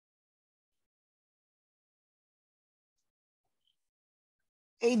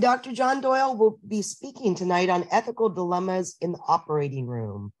Hey, Dr. John Doyle will be speaking tonight on ethical dilemmas in the operating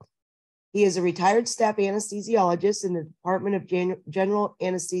room. He is a retired staff anesthesiologist in the Department of General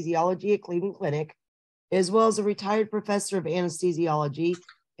Anesthesiology at Cleveland Clinic, as well as a retired professor of anesthesiology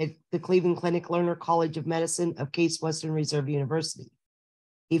at the Cleveland Clinic Lerner College of Medicine of Case Western Reserve University.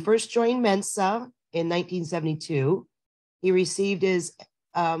 He first joined Mensa in 1972. He received his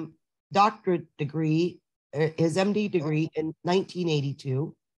doctorate degree, his MD degree in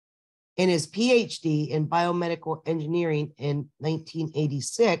 1982, and his PhD in Biomedical Engineering in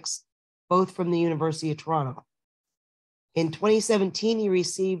 1986, both from the University of Toronto. In 2017, he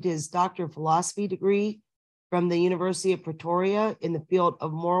received his Doctor of Philosophy degree from the University of Pretoria in the field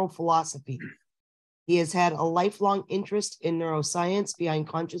of moral philosophy. He has had a lifelong interest in neuroscience behind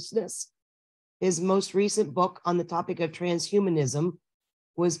consciousness. His most recent book on the topic of transhumanism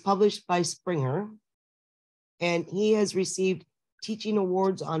was published by Springer, and he has received teaching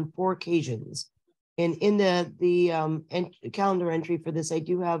awards on 4 occasions. And in the calendar entry for this, I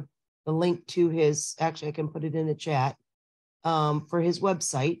do have the link to his, actually I can put it in the chat, for his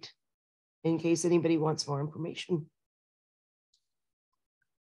website in case anybody wants more information.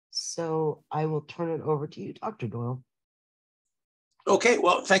 So I will turn it over to you, Dr. Doyle. Okay,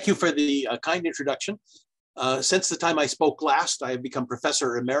 well, thank you for the kind introduction. Since the time I spoke last, I have become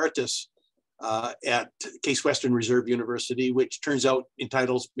Professor Emeritus at Case Western Reserve University, which turns out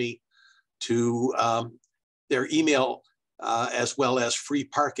entitles me to their email as well as free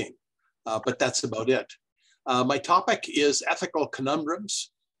parking, but that's about it. My topic is ethical conundrums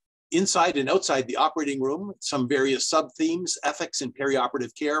inside and outside the operating room, some various sub-themes: ethics in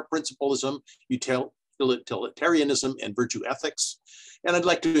perioperative care, principalism, utilitarianism, and virtue ethics. And I'd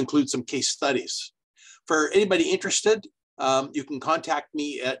like to include some case studies. For anybody interested, you can contact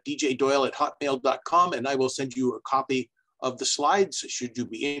me at djdoyle@hotmail.com, and I will send you a copy of the slides should you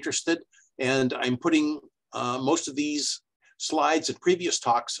be interested. And I'm putting most of these slides and previous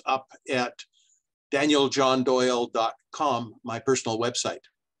talks up at danieljohndoyle.com, my personal website.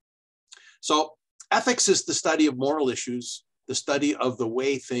 So ethics is the study of moral issues, the study of the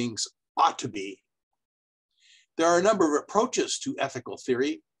way things ought to be. There are a number of approaches to ethical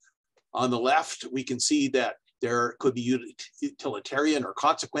theory. On the left, we can see that there could be utilitarian or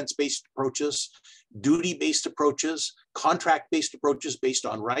consequence-based approaches, duty-based approaches, contract-based approaches based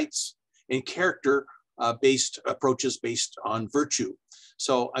on rights, and character-based approaches based on virtue.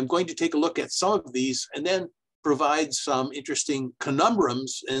 So I'm going to take a look at some of these and then provide some interesting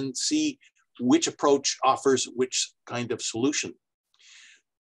conundrums and see which approach offers which kind of solution.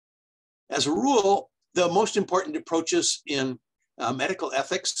 As a rule, the most important approaches in medical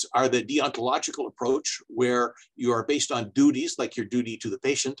ethics are the deontological approach, where you are based on duties, like your duty to the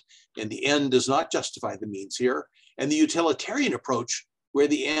patient, and the end does not justify the means here, and the utilitarian approach, where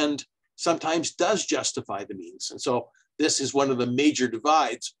the end sometimes does justify the means. And so this is one of the major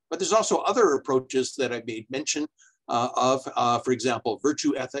divides, but there's also other approaches that I made mention of, for example,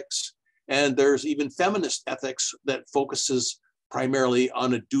 virtue ethics, and there's even feminist ethics that focuses primarily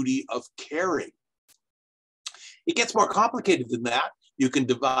on a duty of caring. It gets more complicated than that. You can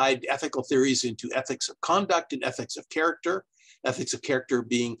divide ethical theories into ethics of conduct and ethics of character. Ethics of character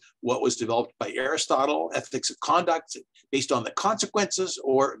being what was developed by Aristotle. Ethics of conduct based on the consequences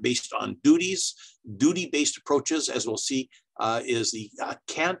or based on duties. Duty-based approaches, as we'll see, is the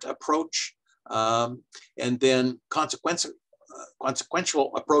Kant approach. And then consequential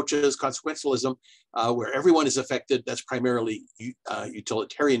approaches, consequentialism, where everyone is affected. That's primarily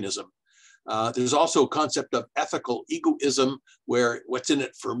utilitarianism. There's also a concept of ethical egoism, where what's in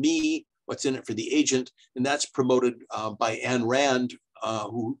it for me, what's in it for the agent, and that's promoted by Ayn Rand,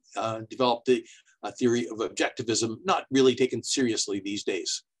 who developed the theory of objectivism, not really taken seriously these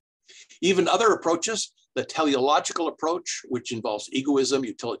days. Even other approaches, the teleological approach, which involves egoism,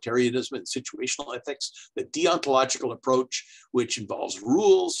 utilitarianism, and situational ethics, the deontological approach, which involves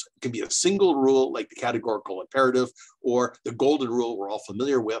rules. It can be a single rule, like the categorical imperative, or the golden rule we're all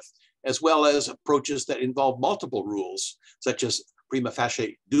familiar with, as well as approaches that involve multiple rules, such as prima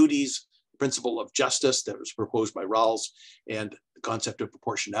facie duties, principle of justice that was proposed by Rawls, and the concept of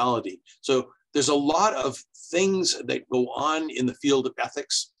proportionality. So there's a lot of things that go on in the field of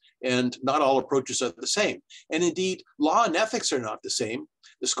ethics, and not all approaches are the same. And indeed, law and ethics are not the same.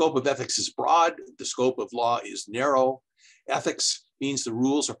 The scope of ethics is broad, the scope of law is narrow. Ethics means the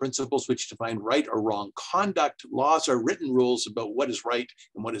rules or principles which define right or wrong conduct. Laws are written rules about what is right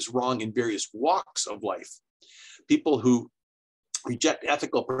and what is wrong in various walks of life. People who reject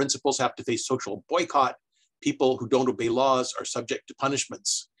ethical principles have to face social boycott. People who don't obey laws are subject to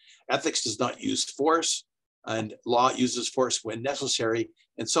punishments. Ethics does not use force. and law uses force when necessary,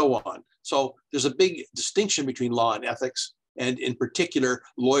 and so on. So there's a big distinction between law and ethics, and in particular,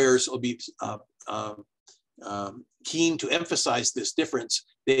 lawyers will be keen to emphasize this difference.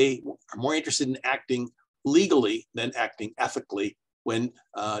 They are more interested in acting legally than acting ethically when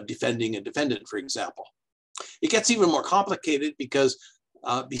defending a defendant, for example. It gets even more complicated because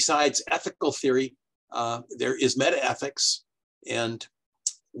besides ethical theory, there is metaethics. And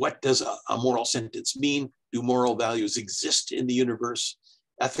what does a moral sentence mean? Do moral values exist in the universe?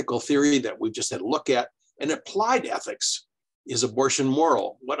 Ethical theory that we've just had a look at. And applied ethics. Is abortion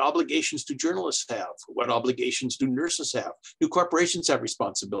moral? What obligations do journalists have? What obligations do nurses have? Do corporations have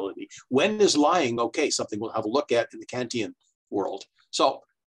responsibility? When is lying okay? Something we'll have a look at in the Kantian world. So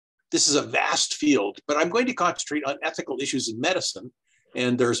this is a vast field, but I'm going to concentrate on ethical issues in medicine.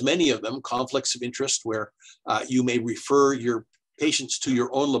 And there's many of them, conflicts of interest, where you may refer your patients to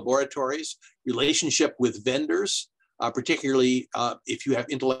your own laboratories, relationship with vendors, particularly if you have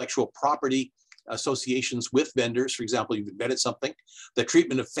intellectual property associations with vendors. For example, you've invented something, the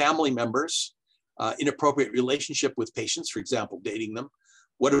treatment of family members, inappropriate relationship with patients, for example, dating them.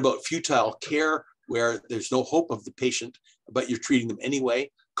 What about futile care, where there's no hope of the patient, but you're treating them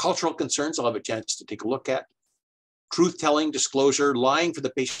anyway? Cultural concerns, I'll have a chance to take a look at. Truth-telling, disclosure, lying for the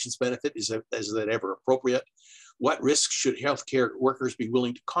patient's benefit, is that ever appropriate? What risks should healthcare workers be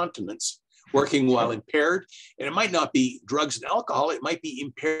willing to countenance working while impaired? And it might not be drugs and alcohol, it might be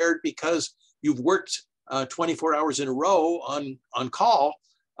impaired because you've worked 24 hours in a row on call,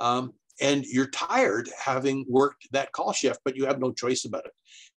 and you're tired having worked that call shift, but you have no choice about it.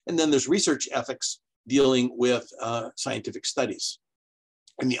 And then there's research ethics dealing with scientific studies.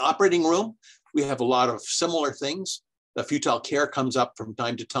 In the operating room, we have a lot of similar things. The futile care comes up from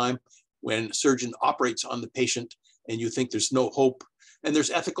time to time when a surgeon operates on the patient and you think there's no hope. And there's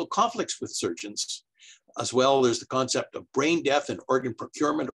ethical conflicts with surgeons. As well, there's the concept of brain death and organ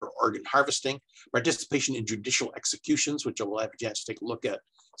procurement or organ harvesting, participation in judicial executions, which I will have a chance to take a look at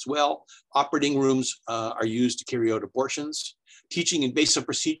as well. Operating rooms are used to carry out abortions. Teaching invasive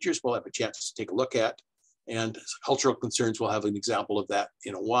procedures, we'll have a chance to take a look at. And cultural concerns, we'll have an example of that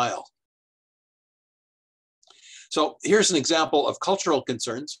in a while. So here's an example of cultural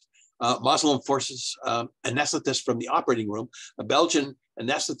concerns. Muslim forces anesthetist from the operating room. A Belgian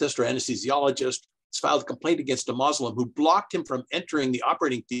anesthetist or anesthesiologist has filed a complaint against a Muslim who blocked him from entering the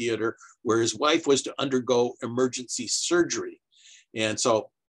operating theater where his wife was to undergo emergency surgery. And so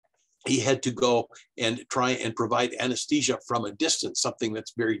he had to go and try and provide anesthesia from a distance, something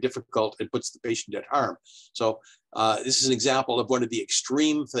that's very difficult and puts the patient at harm. So this is an example of one of the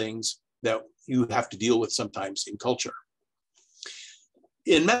extreme things that you have to deal with sometimes in culture.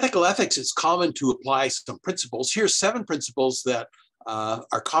 In medical ethics, it's common to apply some principles. Here's 7 principles that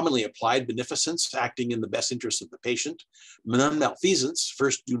are commonly applied: beneficence, acting in the best interest of the patient; non-malfeasance,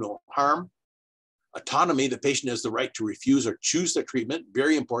 first do no harm; autonomy, the patient has the right to refuse or choose their treatment,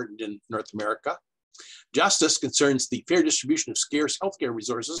 very important in North America; justice concerns the fair distribution of scarce healthcare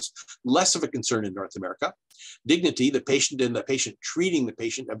resources, less of a concern in North America; dignity, the patient and the patient treating the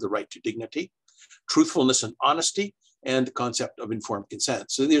patient have the right to dignity; truthfulness and honesty, and the concept of informed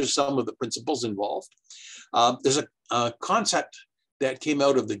consent. So these are some of the principles involved. There's a concept that came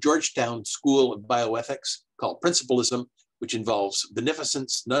out of the Georgetown School of Bioethics called principalism, which involves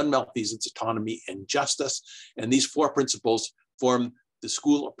beneficence, non-malfeasance, autonomy, and justice. And these 4 principles form the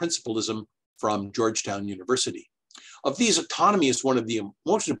School of Principalism from Georgetown University. Of these, autonomy is one of the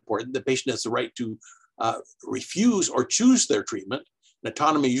most important. The patient has the right to refuse or choose their treatment. And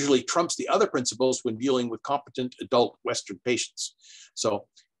autonomy usually trumps the other principles when dealing with competent adult Western patients. So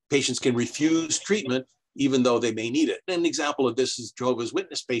patients can refuse treatment even though they may need it. And an example of this is Jehovah's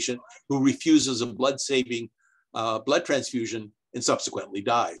Witness patient who refuses a blood-saving blood transfusion and subsequently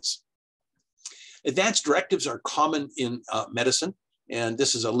dies. Advanced directives are common in medicine, and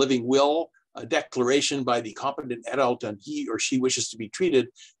this is a living will, a declaration by the competent adult and he or she wishes to be treated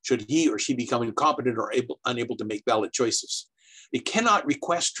should he or she become incompetent or unable to make valid choices. It cannot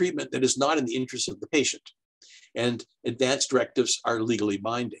request treatment that is not in the interest of the patient, and advanced directives are legally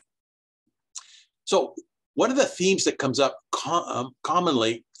binding. So one of the themes that comes up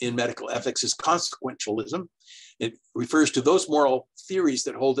commonly in medical ethics is consequentialism. It refers to those moral theories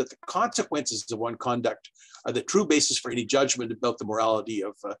that hold that the consequences of one conduct are the true basis for any judgment about the morality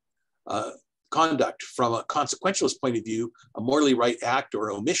of conduct. From a consequentialist point of view, a morally right act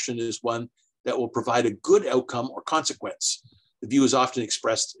or omission is one that will provide a good outcome or consequence. The view is often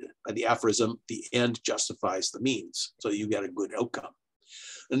expressed by the aphorism, the end justifies the means, so you get a good outcome.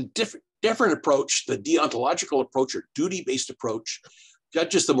 And different approach, the deontological approach or duty-based approach,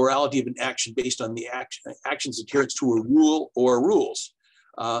 judges the morality of an action based on the action's adherence to a rule or rules.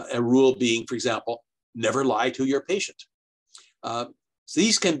 A rule being, for example, never lie to your patient. So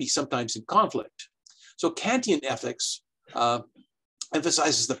these can be sometimes in conflict. So Kantian ethics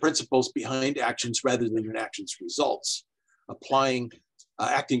emphasizes the principles behind actions rather than an action's results.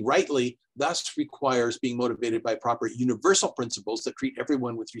 Acting rightly thus requires being motivated by proper universal principles that treat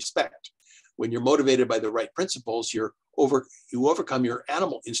everyone with respect. When you're motivated by the right principles, you overcome your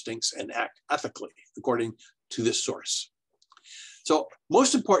animal instincts and act ethically, according to this source. So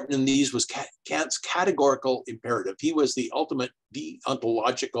most important in these was Kant's categorical imperative. He was the ultimate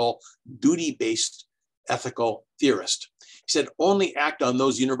deontological, duty-based ethical theorist. He said, only act on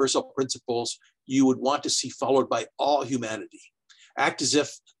those universal principles you would want to see followed by all humanity. Act as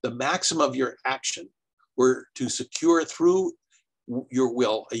if the maxim of your action were to secure through your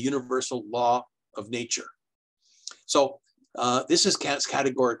will a universal law of nature. So this is Kant's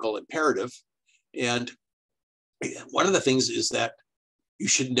categorical imperative. And one of the things is that you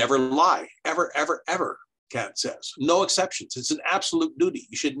should never lie, ever, ever, ever, Kant says. No exceptions. It's an absolute duty.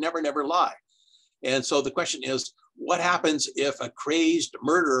 You should never, never lie. And so the question is, what happens if a crazed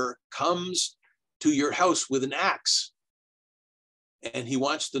murderer comes to your house with an axe and he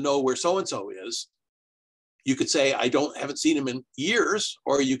wants to know where so-and-so is? You could say, I haven't seen him in years,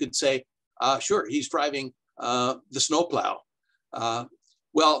 or you could say, sure, he's driving the snowplow.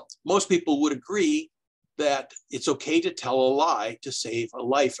 Well, most people would agree that it's okay to tell a lie to save a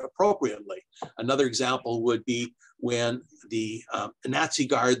life appropriately. Another example would be when the Nazi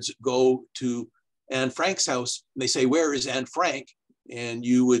guards go to Anne Frank's house and they say, where is Anne Frank? And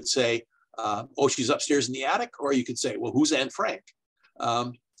you would say, oh, she's upstairs in the attic. Or you could say, well, who's Anne Frank?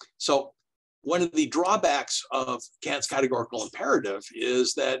 So one of the drawbacks of Kant's categorical imperative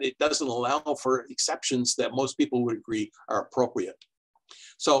is that it doesn't allow for exceptions that most people would agree are appropriate.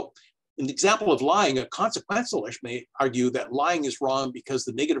 So in the example of lying, a consequentialist may argue that lying is wrong because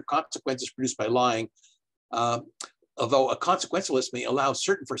the negative consequences produced by lying, although a consequentialist may allow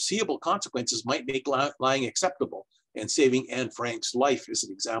certain foreseeable consequences, might make lying acceptable, and saving Anne Frank's life is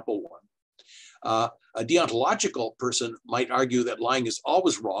an example one. A deontological person might argue that lying is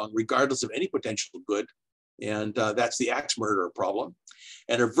always wrong, regardless of any potential good, and that's the axe murderer problem.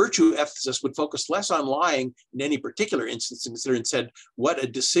 And a virtue ethicist would focus less on lying in any particular instance and consider instead what a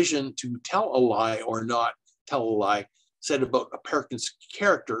decision to tell a lie or not tell a lie said about a person's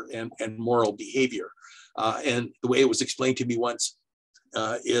character and moral behavior. And the way it was explained to me once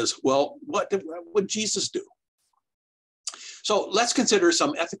is, well, what would Jesus do? So let's consider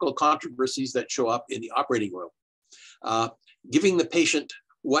some ethical controversies that show up in the operating room. Giving the patient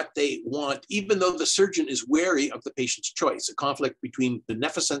what they want, even though the surgeon is wary of the patient's choice, a conflict between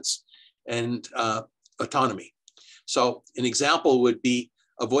beneficence and autonomy. So an example would be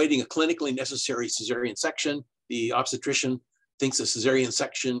avoiding a clinically necessary cesarean section. The obstetrician thinks a cesarean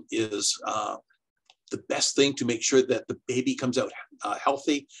section is the best thing to make sure that the baby comes out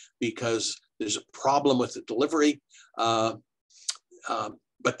healthy because there's a problem with the delivery.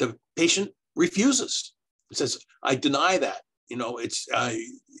 But the patient refuses. It says, I deny that. You know,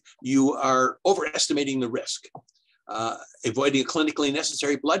 you are overestimating the risk. Avoiding a clinically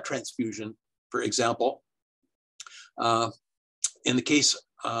necessary blood transfusion, for example. In the case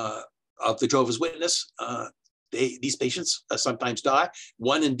of the Jehovah's Witness, these patients sometimes die.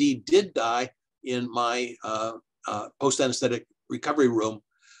 One indeed did die in my post-anesthetic recovery room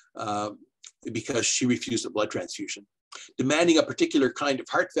because she refused a blood transfusion. Demanding a particular kind of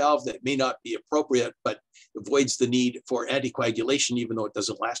heart valve that may not be appropriate, but avoids the need for anticoagulation, even though it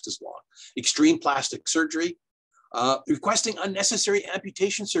doesn't last as long. Extreme plastic surgery, requesting unnecessary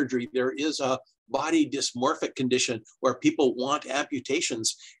amputation surgery. There is a body dysmorphic condition where people want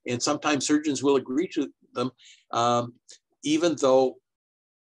amputations, and sometimes surgeons will agree to them, even though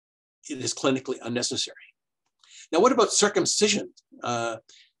it is clinically unnecessary. Now, what about circumcision?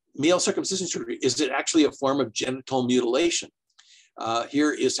 Male circumcision surgery, is it actually a form of genital mutilation?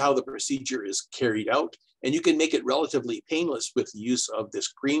 Here is how the procedure is carried out. And you can make it relatively painless with the use of this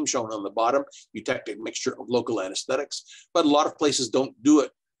cream shown on the bottom. You take a mixture of local anesthetics, but a lot of places don't do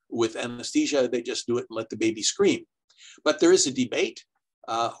it with anesthesia. They just do it and let the baby scream. But there is a debate,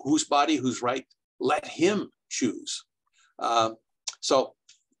 whose body, whose right, let him choose. So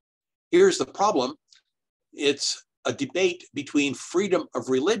here's the problem. It's a debate between freedom of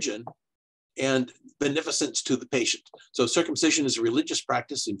religion and beneficence to the patient. So circumcision is a religious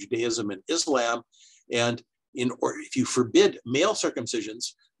practice in Judaism and Islam. And if you forbid male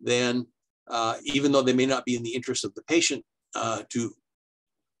circumcisions, then even though they may not be in the interest of the patient to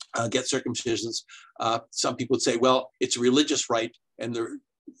get circumcisions, some people would say, well, it's a religious right and the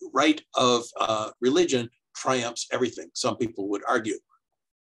right of religion triumphs everything, some people would argue.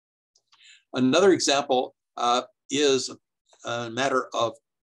 Another example is a matter of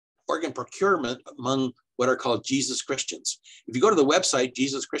organ procurement among what are called Jesus Christians. If you go to the website,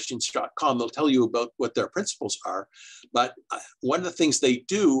 jesuschristians.com, they'll tell you about what their principles are. But one of the things they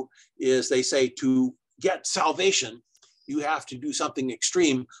do is they say to get salvation, you have to do something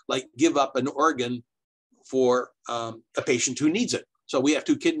extreme, like give up an organ for a patient who needs it. So we have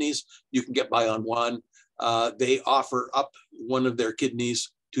 2 kidneys, you can get by on one. They offer up one of their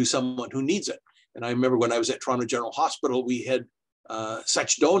kidneys to someone who needs it. And I remember when I was at Toronto General Hospital, we had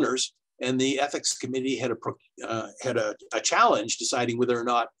such donors, and the ethics committee had a challenge deciding whether or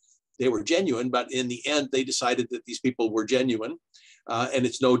not they were genuine. But in the end, they decided that these people were genuine, and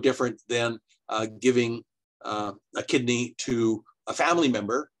it's no different than giving a kidney to a family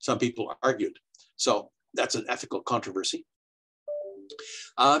member, some people argued. So that's an ethical controversy.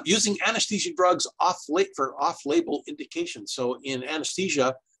 Using anesthesia drugs for off-label indications. So in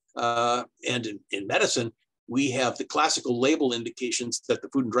anesthesia and in medicine, we have the classical label indications that the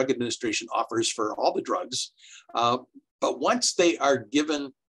Food and Drug Administration offers for all the drugs. But once they are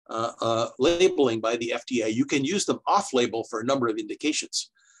given labeling by the FDA, you can use them off-label for a number of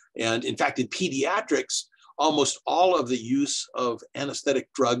indications. And in fact, in pediatrics, almost all of the use of anesthetic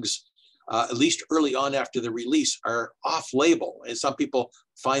drugs, at least early on after the release, are off-label. And some people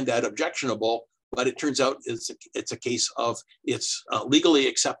find that objectionable, but it turns out it's a case of it's legally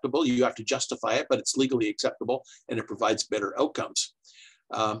acceptable. You have to justify it, but it's legally acceptable, and it provides better outcomes.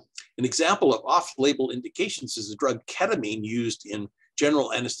 An example of off-label indications is the drug ketamine used in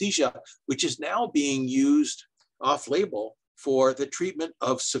general anesthesia, which is now being used off-label for the treatment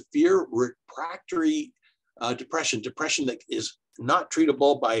of severe refractory depression that is not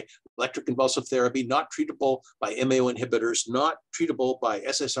treatable by electroconvulsive therapy, not treatable by MAO inhibitors, not treatable by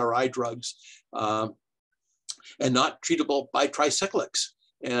SSRI drugs, and not treatable by tricyclics.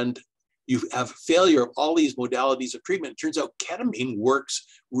 And you have failure of all these modalities of treatment. It turns out ketamine works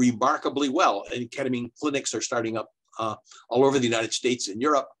remarkably well, and ketamine clinics are starting up all over the United States and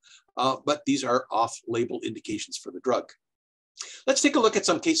Europe, but these are off-label indications for the drug. Let's take a look at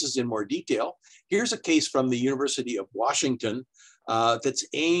some cases in more detail. Here's a case from the University of Washington that's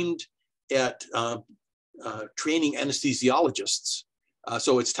aimed at training anesthesiologists.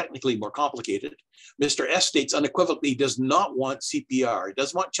 So it's technically more complicated. Mr. S states unequivocally he does not want CPR. He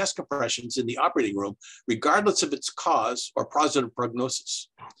doesn't want chest compressions in the operating room, regardless of its cause or positive prognosis.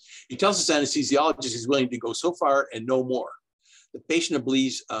 He tells his anesthesiologist he's willing to go so far and no more. The patient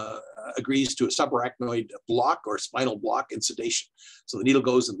agrees to a subarachnoid block or spinal block and sedation. So the needle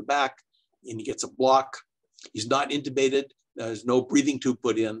goes in the back and he gets a block. He's not intubated. There's no breathing tube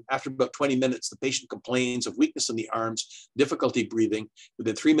put in. After about 20 minutes, the patient complains of weakness in the arms, difficulty breathing.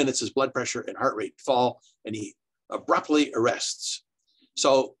 Within 3 minutes, his blood pressure and heart rate fall, and he abruptly arrests.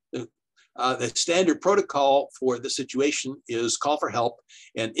 So the standard protocol for the situation is call for help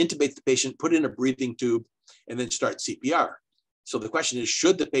and intubate the patient, put in a breathing tube, and then start CPR. So the question is,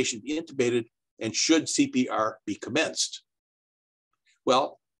 should the patient be intubated and should CPR be commenced?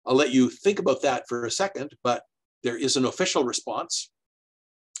 Well, I'll let you think about that for a second, but there is an official response,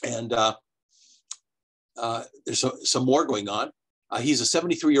 and there's some more going on. He's a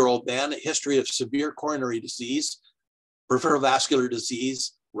 73-year-old man, a history of severe coronary disease, peripheral vascular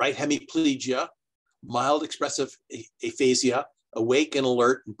disease, right hemiplegia, mild expressive aphasia, awake and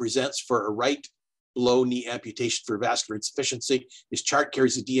alert, and presents for a right below knee amputation for vascular insufficiency. His chart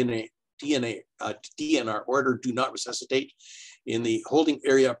carries a DNR order, do not resuscitate. In the holding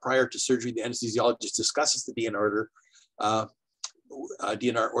area prior to surgery, the anesthesiologist discusses the DNR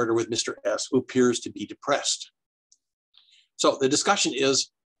order with Mr. S, who appears to be depressed. So the discussion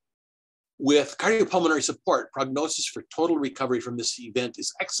is, with cardiopulmonary support, prognosis for total recovery from this event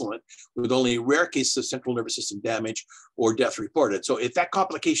is excellent, with only rare cases of central nervous system damage or death reported. So if that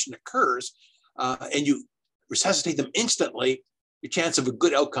complication occurs and you resuscitate them instantly, your chance of a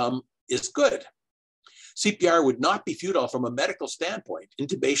good outcome is good. CPR would not be futile from a medical standpoint.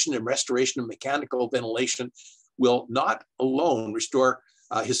 Intubation and restoration of mechanical ventilation will not alone restore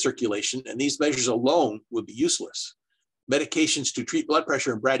his circulation, and these measures alone would be useless. Medications to treat blood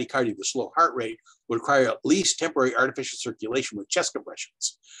pressure and bradycardia with slow heart rate would require at least temporary artificial circulation with chest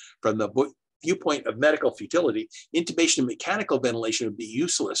compressions. From the viewpoint of medical futility, intubation and mechanical ventilation would be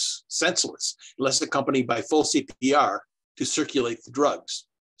useless, senseless, unless accompanied by full CPR to circulate the drugs.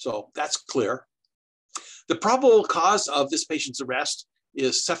 So that's clear. The probable cause of this patient's arrest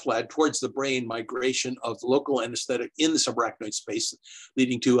is cephalad towards the brain migration of local anesthetic in the subarachnoid space,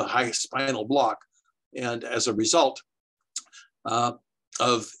 leading to a high spinal block. And as a result,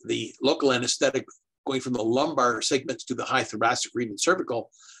 of the local anesthetic going from the lumbar segments to the high thoracic, or even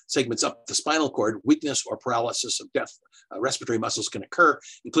cervical segments up the spinal cord, weakness or paralysis of respiratory muscles can occur,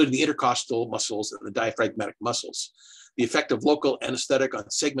 including the intercostal muscles and the diaphragmatic muscles. The effect of local anesthetic on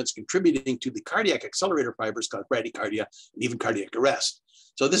segments contributing to the cardiac accelerator fibers cause bradycardia and even cardiac arrest.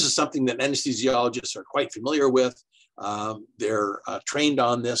 So this is something that anesthesiologists are quite familiar with. They're trained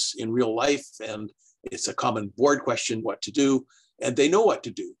on this in real life, and it's a common board question what to do, and they know what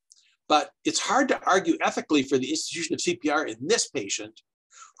to do. But it's hard to argue ethically for the institution of CPR in this patient,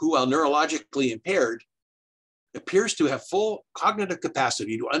 who, while neurologically impaired, appears to have full cognitive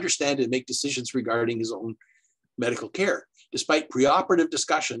capacity to understand and make decisions regarding his own medical care. Despite preoperative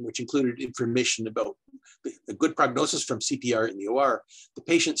discussion, which included information about a good prognosis from CPR in the OR, the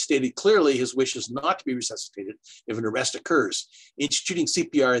patient stated clearly his wish is not to be resuscitated if an arrest occurs. Instituting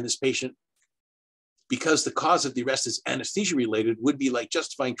CPR in this patient, because the cause of the arrest is anesthesia related, would be like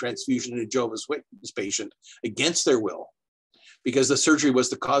justifying transfusion in a Jehovah's Witness patient against their will, because the surgery was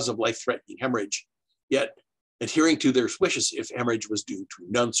the cause of life-threatening hemorrhage, yet adhering to their wishes if hemorrhage was due to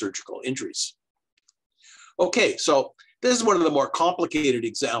non-surgical injuries. Okay, so this is one of the more complicated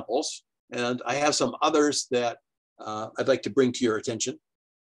examples, and I have some others that I'd like to bring to your attention.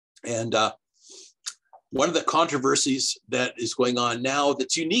 And one of the controversies that is going on now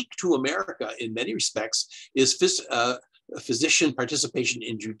that's unique to America in many respects is physician participation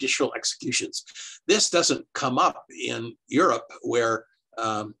in judicial executions. This doesn't come up in Europe, where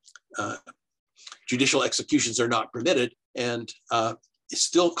judicial executions are not permitted, and it's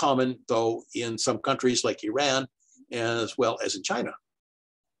still common, though, in some countries like Iran, as well as in China.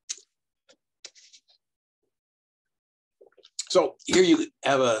 So here you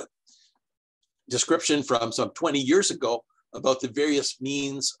have a description from some 20 years ago about the various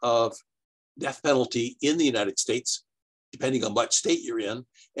means of death penalty in the United States, depending on what state you're in.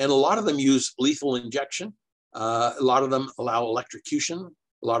 And a lot of them use lethal injection. A lot of them allow electrocution.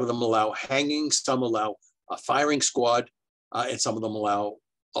 A lot of them allow hanging. Some allow a firing squad, and some of them allow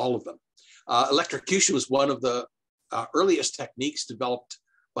all of them. Electrocution was one of the earliest techniques developed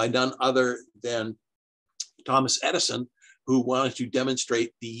by none other than Thomas Edison, who wanted to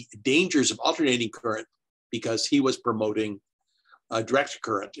demonstrate the dangers of alternating current because he was promoting direct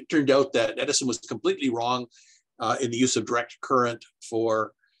current. It turned out that Edison was completely wrong in the use of direct current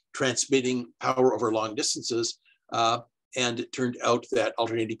for transmitting power over long distances. And it turned out that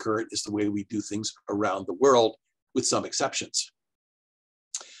alternating current is the way we do things around the world, with some exceptions.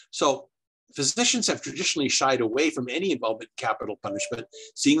 So physicians have traditionally shied away from any involvement in capital punishment,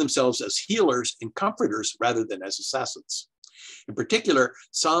 seeing themselves as healers and comforters rather than as assassins. In particular,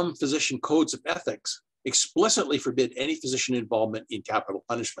 some physician codes of ethics explicitly forbid any physician involvement in capital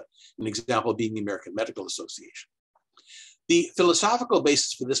punishment, an example being the American Medical Association. The philosophical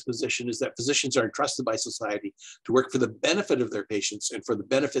basis for this position is that physicians are entrusted by society to work for the benefit of their patients and for the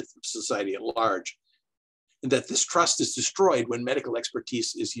benefit of society at large, and that this trust is destroyed when medical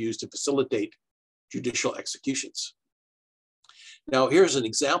expertise is used to facilitate judicial executions. Now, here's an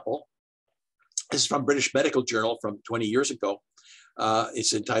example. This is from British Medical Journal from 20 years ago.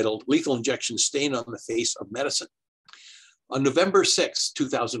 It's entitled, "Lethal Injection Stain on the Face of Medicine." On November 6,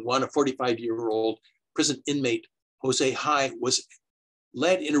 2001, a 45-year-old prison inmate, Jose High, was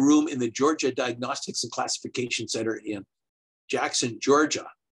led in a room in the Georgia Diagnostics and Classification Center in Jackson, Georgia.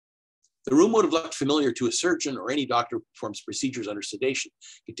 The room would have looked familiar to a surgeon or any doctor who performs procedures under sedation.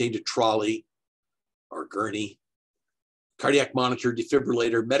 It contained a trolley or gurney, cardiac monitor,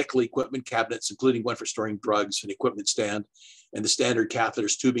 defibrillator, medical equipment cabinets, including one for storing drugs, an equipment stand, and the standard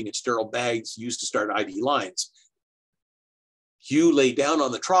catheters, tubing, and sterile bags used to start IV lines. Hugh lay down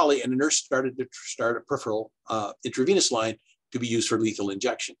on the trolley, and a nurse started to start a peripheral intravenous line to be used for lethal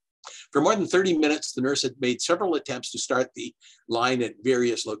injection. For more than 30 minutes, the nurse had made several attempts to start the line at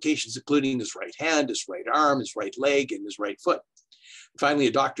various locations, including his right hand, his right arm, his right leg, and his right foot. Finally,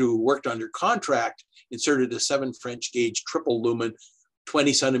 a doctor who worked under contract inserted a 7 French gauge triple lumen,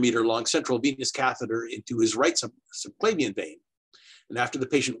 20 centimeter long central venous catheter into his right subclavian vein. And after the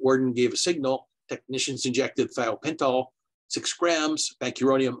patient warden gave a signal, technicians injected thiopental, 6 grams,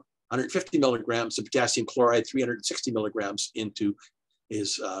 bancuronium, 150 milligrams, and potassium chloride, 360 milligrams into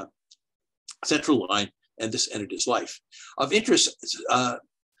his central line, and this ended his life. Of interest,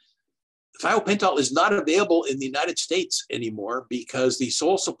 thiopental is not available in the United States anymore because the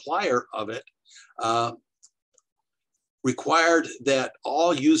sole supplier of it required that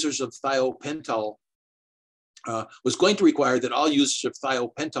all users of thiopental, was going to require that all users of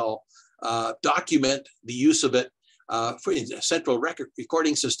thiopental document the use of it for a central record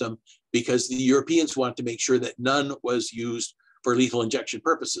recording system, because the Europeans wanted to make sure that none was used for lethal injection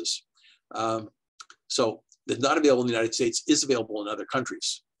purposes. So that's not available in the United States, is available in other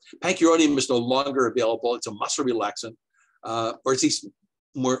countries. Pancuronium is no longer available. It's a muscle relaxant, or at least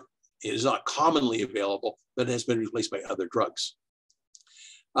more, it is not commonly available, but it has been replaced by other drugs.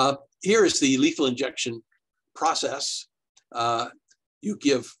 Here is the lethal injection process. You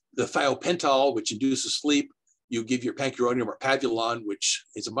give the thiopental, which induces sleep. You give your pancuronium or pavulon, which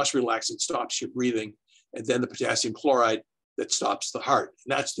is a muscle relaxant, stops your breathing, and then the potassium chloride that stops the heart.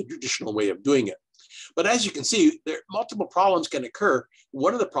 And that's the traditional way of doing it. But as you can see, multiple problems can occur.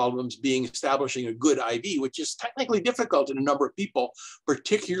 One of the problems being establishing a good IV, which is technically difficult in a number of people,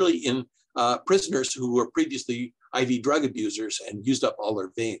 particularly in prisoners who were previously IV drug abusers and used up all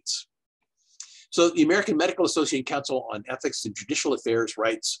their veins. So the American Medical Association Council on Ethics and Judicial Affairs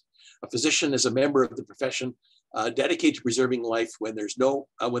writes, a physician is a member of the profession dedicated to preserving life when there's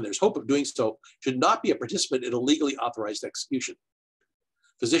hope of doing so, should not be a participant in a legally authorized execution.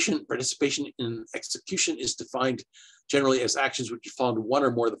 Physician participation in execution is defined generally as actions which fall into one or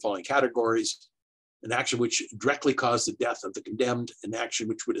more of the following categories: an action which directly caused the death of the condemned, an action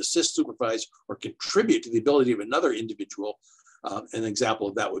which would assist, supervise, or contribute to the ability of another individual. An example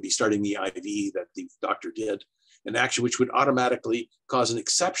of that would be starting the IV that the doctor did. An action which would automatically cause an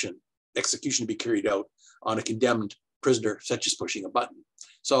exception, execution to be carried out on a condemned prisoner, such as pushing a button.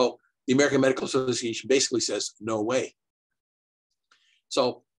 So the American Medical Association basically says, no way.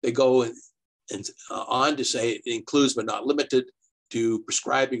 So they go on to say it includes, but not limited to,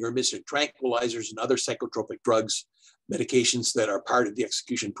 prescribing or administering tranquilizers and other psychotropic drugs, medications that are part of the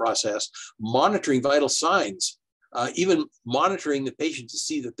execution process, monitoring vital signs, even monitoring the patient to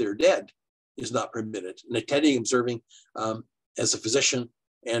see that they're dead is not permitted, and attending, observing as a physician,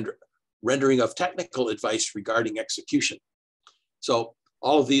 and rendering of technical advice regarding execution. So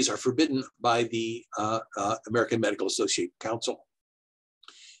all of these are forbidden by the American Medical Association Council.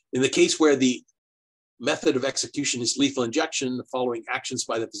 In the case where the method of execution is lethal injection, the following actions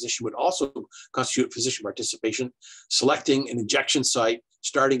by the physician would also constitute physician participation: selecting an injection site,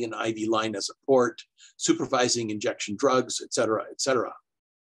 starting an IV line as a port, supervising injection drugs, et cetera, et cetera.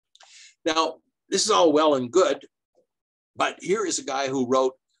 Now, this is all well and good, but here is a guy who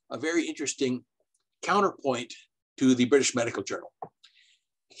wrote a very interesting counterpoint to the British Medical Journal.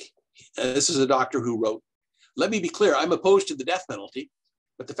 This is a doctor who wrote, "Let me be clear, I'm opposed to the death penalty,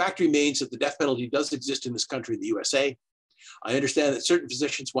 but the fact remains that the death penalty does exist in this country, the USA. I understand that certain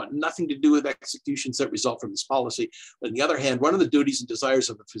physicians want nothing to do with executions that result from this policy. But on the other hand, one of the duties and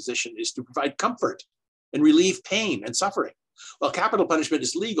desires of the physician is to provide comfort and relieve pain and suffering. While capital punishment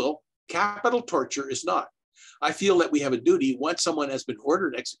is legal, capital torture is not. I feel that we have a duty, once someone has been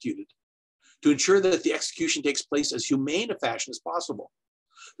ordered executed, to ensure that the execution takes place as humane a fashion as possible.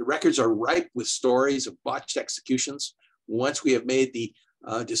 The records are ripe with stories of botched executions. Once we have made the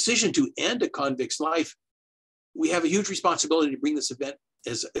decision to end a convict's life, we have a huge responsibility to bring this event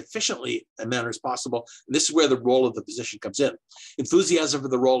as efficiently a manner as possible. And this is where the role of the physician comes in. Enthusiasm for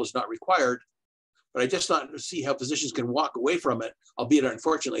the role is not required, but I just don't see how physicians can walk away from it, albeit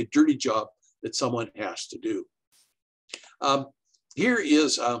unfortunately a dirty job that someone has to do." Here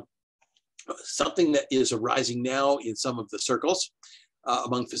is something that is arising now in some of the circles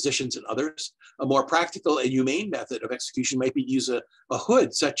among physicians and others. A more practical and humane method of execution might be to use a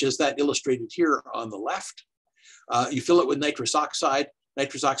hood, such as that illustrated here on the left. You fill it with nitrous oxide.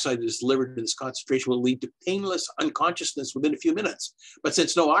 Nitrous oxide that is delivered in this concentration will lead to painless unconsciousness within a few minutes. But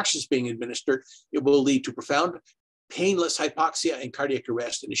since no oxygen is being administered, it will lead to profound painless hypoxia and cardiac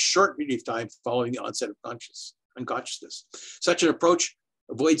arrest in a short period of time following the onset of unconsciousness. Such an approach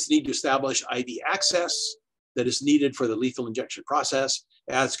avoids the need to establish IV access that is needed for the lethal injection process,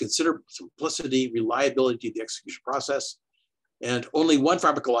 adds considerable simplicity, reliability to the execution process, and only one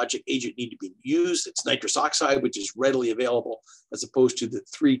pharmacologic agent need to be used. It's nitrous oxide, which is readily available, as opposed to the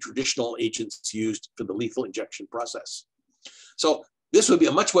 3 traditional agents used for the lethal injection process. So this would be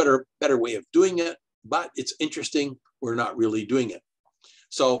a much better way of doing it, but it's interesting, we're not really doing it.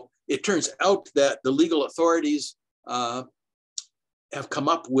 So it turns out that the legal authorities have come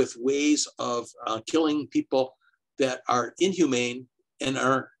up with ways of killing people that are inhumane and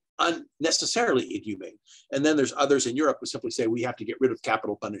are unnecessarily inhumane. And then there's others in Europe who simply say we have to get rid of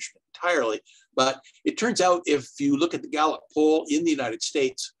capital punishment entirely. But it turns out if you look at the Gallup poll in the United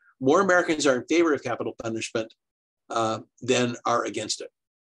States, more Americans are in favor of capital punishment than are against it.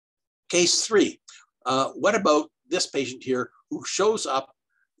 Case 3, what about this patient here who shows up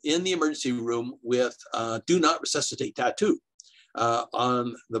in the emergency room with "do not resuscitate" tattoo?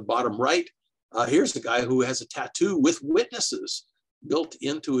 On the bottom right, here's the guy who has a tattoo with witnesses built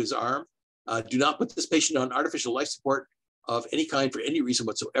into his arm. Do not put this patient on artificial life support. of any kind for any reason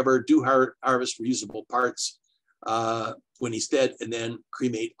whatsoever, do harvest reusable parts when he's dead, and then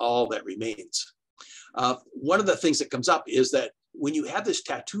cremate all that remains. One of the things that comes up is that when you have this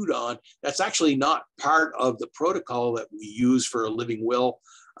tattooed on, that's actually not part of the protocol that we use for a living will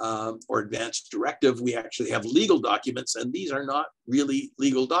or advance directive. We actually have legal documents, and these are not really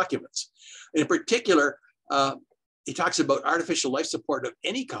legal documents. In particular, he talks about artificial life support of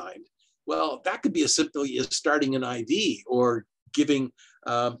any kind. Well, that could be as simply as starting an IV or giving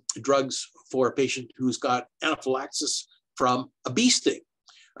drugs for a patient who's got anaphylaxis from a bee sting.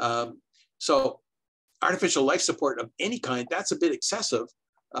 So artificial life support of any kind, that's a bit excessive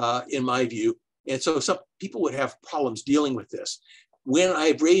in my view. And so some people would have problems dealing with this. When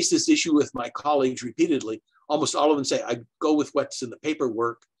I've raised this issue with my colleagues repeatedly, almost all of them say, I go with what's in the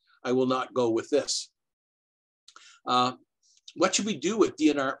paperwork. I will not go with this. What should we do with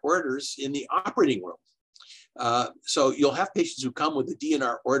DNR orders in the operating room? So you'll have patients who come with a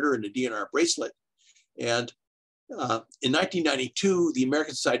DNR order and a DNR bracelet. And in 1992, the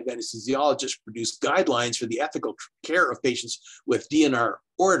American Society of Anesthesiologists produced guidelines for the ethical care of patients with DNR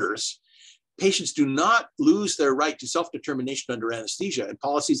orders. Patients do not lose their right to self-determination under anesthesia, and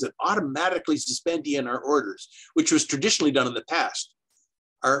policies that automatically suspend DNR orders, which was traditionally done in the past,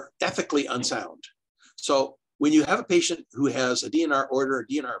 are ethically unsound. So when you have a patient who has a DNR order, a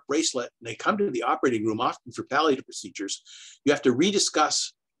DNR bracelet, and they come to the operating room, often for palliative procedures, you have to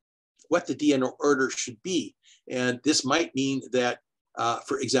rediscuss what the DNR order should be. And this might mean that,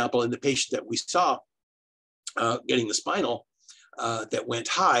 for example, in the patient that we saw getting the spinal that went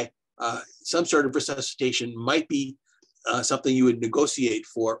high, some sort of resuscitation might be something you would negotiate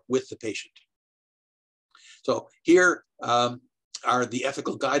for with the patient. So here are the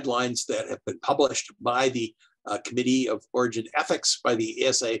ethical guidelines that have been published by the Committee of Origin Ethics by the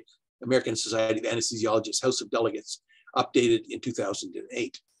ASA, American Society of Anesthesiologists, House of Delegates, updated in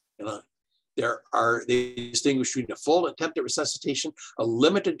 2008. And they distinguish between a full attempt at resuscitation, a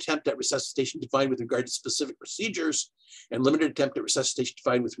limited attempt at resuscitation defined with regard to specific procedures, and limited attempt at resuscitation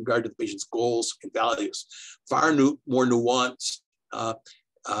defined with regard to the patient's goals and values. Far more nuanced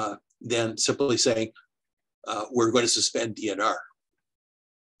than simply saying, we're going to suspend DNR.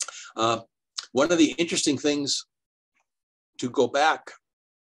 One of the interesting things to go back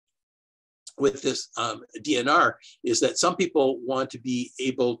with this DNR is that some people want to be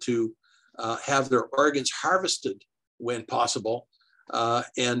able to have their organs harvested when possible.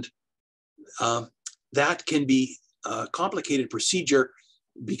 And that can be a complicated procedure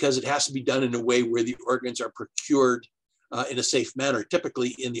because it has to be done in a way where the organs are procured in a safe manner, typically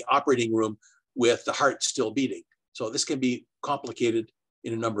in the operating room with the heart still beating. So this can be complicated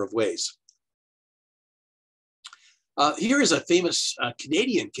in a number of ways. Here is a famous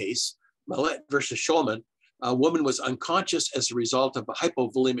Canadian case, Millett versus Shulman. A woman was unconscious as a result of a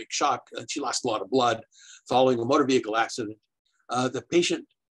hypovolemic shock. She lost a lot of blood following a motor vehicle accident. The patient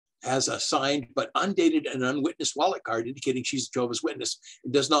has a signed but undated and unwitnessed wallet card indicating she's a Jehovah's Witness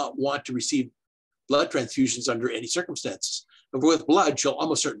and does not want to receive blood transfusions under any circumstances. But with blood, she'll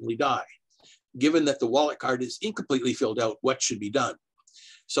almost certainly die. Given that the wallet card is incompletely filled out, what should be done?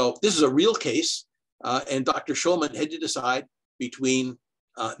 So this is a real case, and Dr. Shulman had to decide between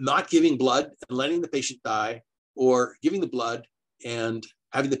not giving blood and letting the patient die, or giving the blood and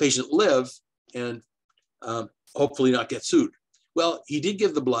having the patient live and hopefully not get sued. Well, he did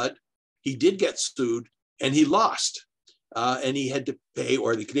give the blood, he did get sued, and he lost. And he had to pay,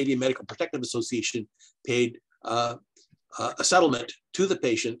 or the Canadian Medical Protective Association paid a settlement to the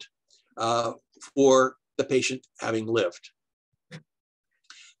patient for the patient having lived.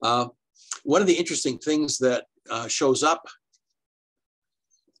 One of the interesting things that shows up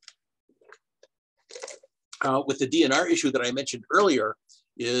with the DNR issue that I mentioned earlier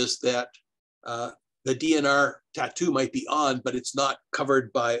is that the DNR tattoo might be on, but it's not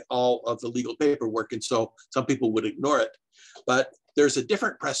covered by all of the legal paperwork. And so some people would ignore it. But there's a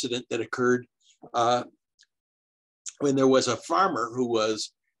different precedent that occurred when there was a farmer who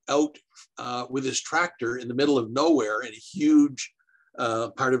was out with his tractor in the middle of nowhere in a huge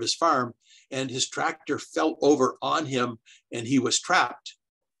part of his farm, and his tractor fell over on him and he was trapped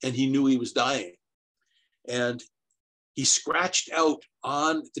and he knew he was dying. And he scratched out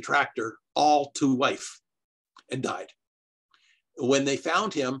on the tractor, all to wife, and died. When they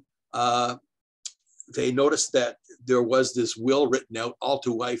found him, they noticed that there was this will written out, all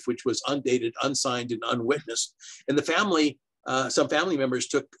to wife, which was undated, unsigned, and unwitnessed. And the family, some family members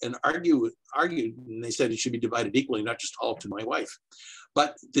took and argued, and they said it should be divided equally, not just all to my wife.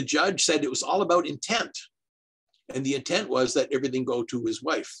 But the judge said it was all about intent. And the intent was that everything go to his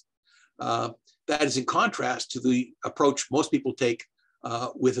wife. That is in contrast to the approach most people take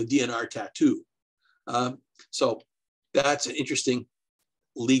with a DNR tattoo. So that's an interesting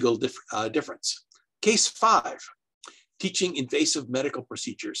legal difference. Case 5, teaching invasive medical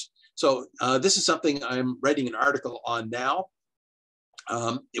procedures. So this is something I'm writing an article on now.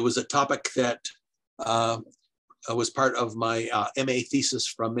 It was a topic that was part of my MA thesis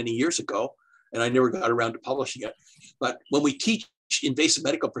from many years ago, and I never got around to publishing it. But when we teach invasive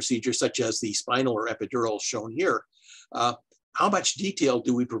medical procedures, such as the spinal or epidural shown here, how much detail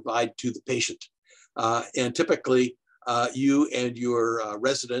do we provide to the patient? And typically, you and your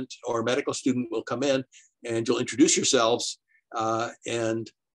resident or medical student will come in and you'll introduce yourselves,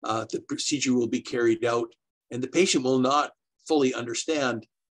 and the procedure will be carried out. And the patient will not fully understand,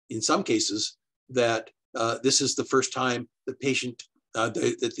 in some cases, that this is the first time the patient,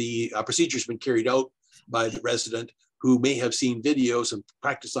 that the procedure has been carried out by the resident, who may have seen videos and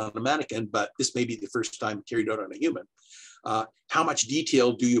practiced on a mannequin, but this may be the first time carried out on a human. How much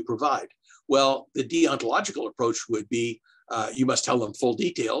detail do you provide? Well, the deontological approach would be, you must tell them full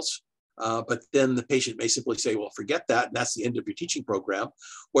details, but then the patient may simply say, well, forget that, and that's the end of your teaching program.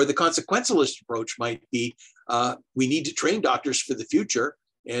 Or the consequentialist approach might be, we need to train doctors for the future,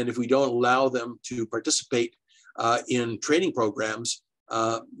 and if we don't allow them to participate in training programs,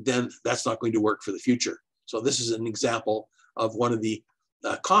 then that's not going to work for the future. So this is an example of one of the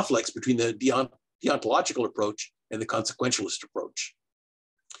conflicts between the deontological approach and the consequentialist approach.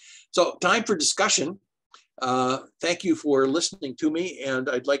 So time for discussion. Thank you for listening to me, and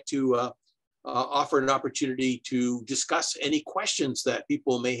I'd like to offer an opportunity to discuss any questions that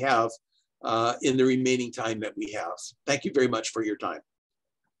people may have in the remaining time that we have. Thank you very much for your time.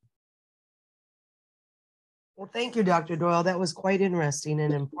 Well, thank you, Dr. Doyle. That was quite interesting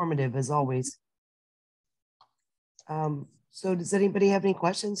and informative, as always. So does anybody have any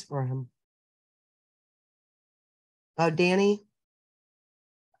questions for him? Danny?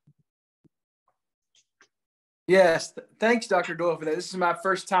 Yes, thanks, Dr. Doyle, for that. This is my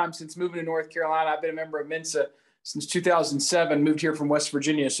first time since moving to North Carolina. I've been a member of Mensa since 2007, moved here from West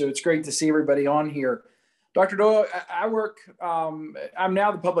Virginia, so it's great to see everybody on here. Dr. Doyle, I'm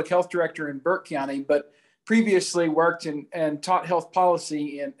now the public health director in Burke County, but previously worked and taught health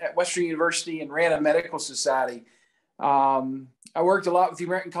policy at Western University and ran a medical society. I worked a lot with the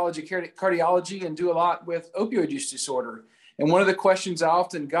American College of Cardiology and do a lot with opioid use disorder. And one of the questions I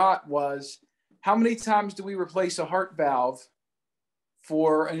often got was, how many times do we replace a heart valve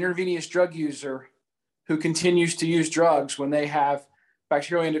for an intravenous drug user who continues to use drugs when they have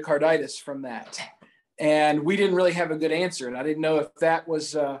bacterial endocarditis from that? And we didn't really have a good answer. And I didn't know if that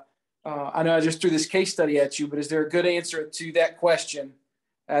was, I know I just threw this case study at you, but is there a good answer to that question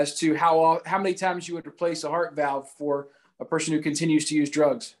as to how many times you would replace a heart valve for a person who continues to use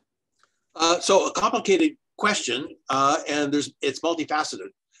drugs? So a complicated question, and it's multifaceted.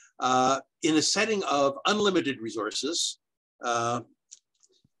 In a setting of unlimited resources,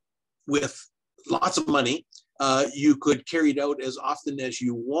 with lots of money, you could carry it out as often as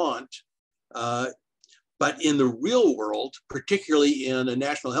you want. But in the real world, particularly in a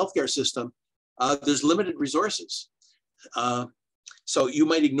national healthcare system, there's limited resources. So you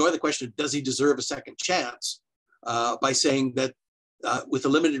might ignore the question of, does he deserve a second chance, by saying that with the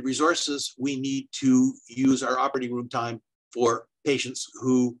limited resources, we need to use our operating room time for patients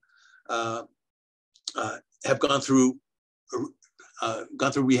who have gone through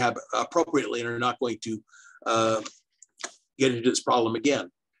rehab appropriately and are not going to get into this problem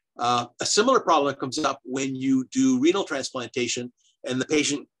again. A similar problem comes up when you do renal transplantation and the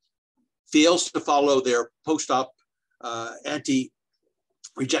patient fails to follow their post-op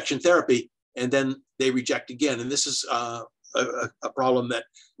anti-rejection therapy, and then they reject again. And this is a problem that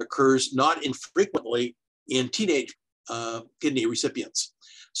occurs not infrequently in teenage kidney recipients.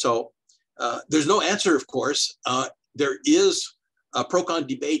 So there's no answer, of course. There is a pro-con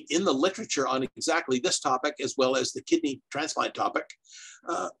debate in the literature on exactly this topic, as well as the kidney transplant topic.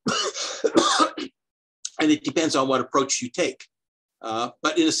 And it depends on what approach you take.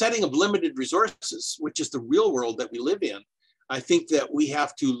 But in a setting of limited resources, which is the real world that we live in, I think that we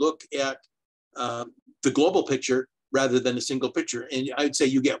have to look at the global picture rather than a single picture. And I'd say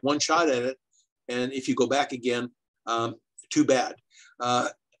you get one shot at it. And if you go back again, too bad.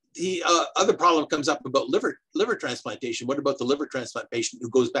 The other problem comes up about liver transplantation. What about the liver transplant patient who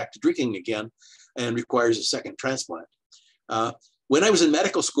goes back to drinking again and requires a second transplant? When I was in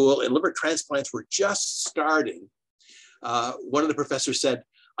medical school and liver transplants were just starting, one of the professors said,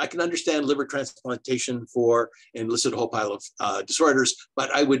 I can understand liver transplantation for, and listed a whole pile of disorders,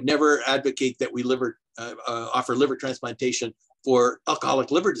 but I would never advocate that we offer liver transplantation for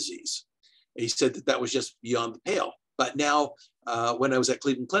alcoholic liver disease. he said that that was just beyond the pale. But now, when I was at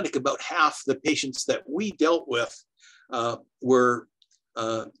Cleveland Clinic, about half the patients that we dealt with were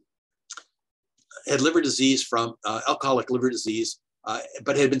had liver disease from alcoholic liver disease,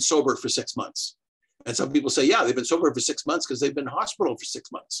 but had been sober for 6 months. And some people say, yeah, they've been sober for 6 months because they've been in hospital for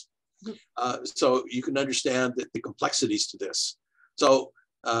 6 months. So you can understand the complexities to this. So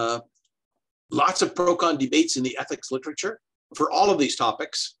lots of pro-con debates in the ethics literature for all of these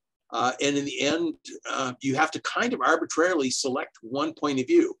topics. And in the end, you have to kind of arbitrarily select one point of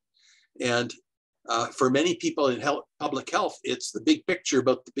view. And for many people in public health, it's the big picture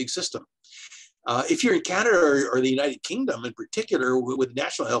about the big system. If you're in Canada or the United Kingdom in particular, with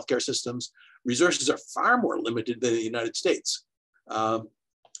national healthcare systems, resources are far more limited than the United States.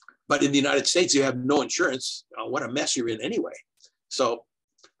 But in the United States, you have no insurance. What a mess you're in anyway. So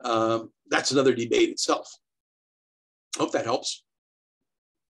that's another debate itself. Hope that helps.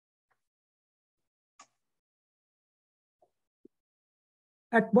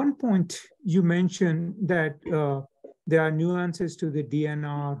 At one point, you mentioned that there are nuances to the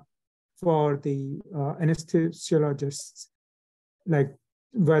DNR for the anesthesiologists, like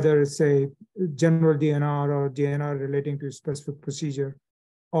whether it's a general DNR or DNR relating to a specific procedure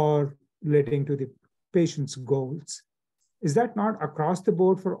or relating to the patient's goals. Is that not across the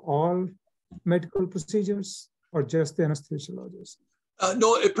board for all medical procedures or just the anesthesiologist?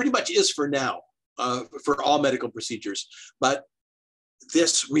 No, it pretty much is for now, for all medical procedures. But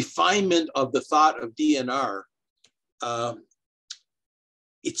this refinement of the thought of DNR,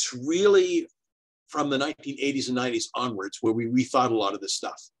 it's really from the 1980s and 90s onwards where we rethought a lot of this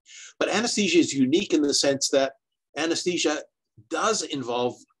stuff. But anesthesia is unique in the sense that anesthesia does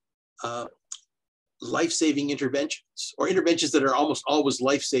involve life-saving interventions, or interventions that are almost always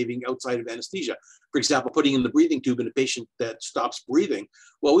life-saving outside of anesthesia. For example, putting in the breathing tube in a patient that stops breathing.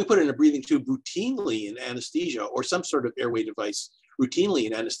 Well, we put in a breathing tube routinely in anesthesia, or some sort of airway device routinely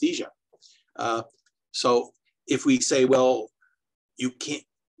in anesthesia. So if we say, well, you can't,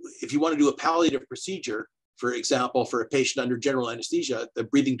 if you want to do a palliative procedure, for example, for a patient under general anesthesia, the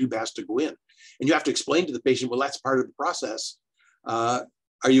breathing tube has to go in. And you have to explain to the patient, well, that's part of the process.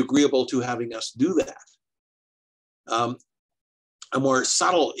 Are you agreeable to having us do that? A more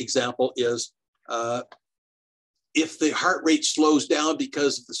subtle example is if the heart rate slows down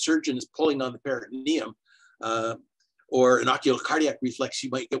because the surgeon is pulling on the peritoneum, or an ocular cardiac reflex you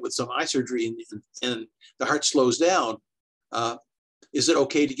might get with some eye surgery, and the heart slows down, is it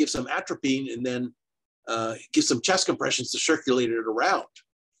okay to give some atropine and then give some chest compressions to circulate it around?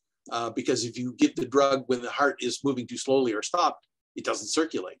 Because if you give the drug when the heart is moving too slowly or stopped, it doesn't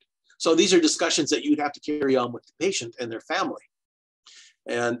circulate. So these are discussions that you'd have to carry on with the patient and their family.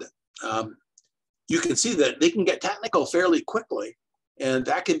 And you can see that they can get technical fairly quickly, and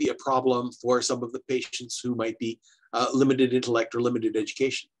that can be a problem for some of the patients who might be limited intellect or limited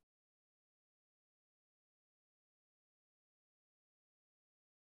education.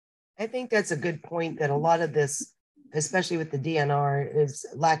 I think that's a good point, that a lot of this, especially with the DNR, is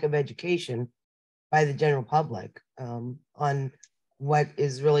lack of education by the general public on what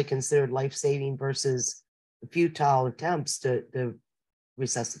is really considered life-saving versus futile attempts to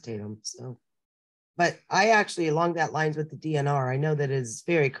resuscitate them. So, but I actually, along that lines with the DNR, I know that is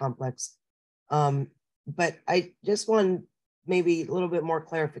very complex, but I just want maybe a little bit more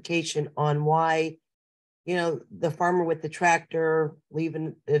clarification on why, you know, the farmer with the tractor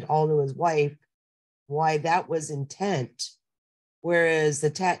leaving it all to his wife, why that was intent, whereas the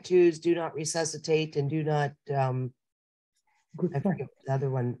tattoos do not resuscitate and do not, I forget what the other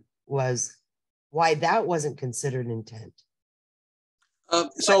one was, why that wasn't considered intent.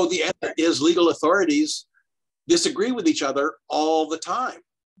 So the answer is legal authorities disagree with each other all the time.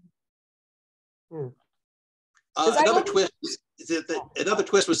 Another twist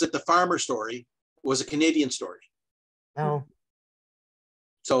was that the farmer story was a Canadian story. Oh.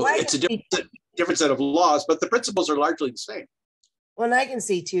 So it's a different set of laws, but the principles are largely the same. Well, and I can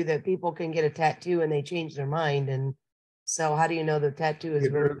see too that people can get a tattoo and they change their mind, and so how do you know the tattoo is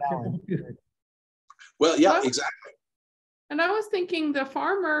really valid? Well, yeah, exactly. And I was thinking the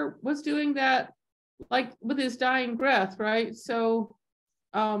farmer was doing that like with his dying breath, right? So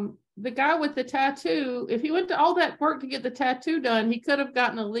the guy with the tattoo, if he went to all that work to get the tattoo done, he could have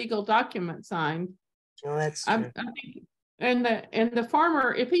gotten a legal document signed. Oh, that's true. I think, and the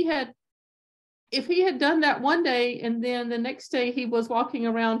farmer, if he had done that one day and then the next day he was walking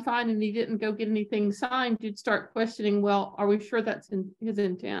around fine and he didn't go get anything signed, you'd start questioning, well, are we sure that's in his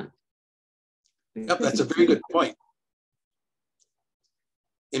intent? Yep, that's a very good point.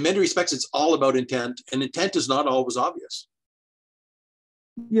 In many respects, it's all about intent, and intent is not always obvious.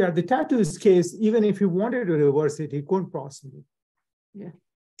 Yeah, the tattoo's case, even if he wanted to reverse it, he couldn't possibly. Yeah.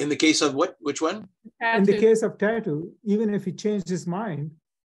 In the case of what? Which one? In the case of tattoo, even if he changed his mind,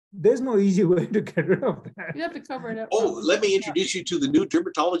 there's no easy way to get rid of that. You have to cover it up. Oh, let me introduce you to the new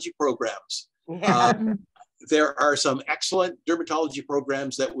dermatology programs. There are some excellent dermatology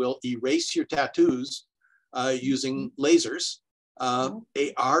programs that will erase your tattoos using lasers.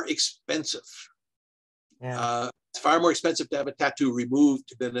 They are expensive. Yeah. It's far more expensive to have a tattoo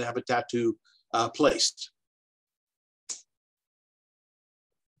removed than to have a tattoo placed.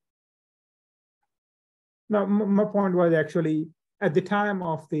 Now, my point was actually at the time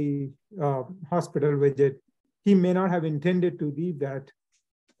of the hospital visit, he may not have intended to leave that.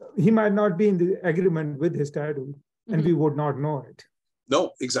 He might not be in the agreement with his tattoo, and we would not know it.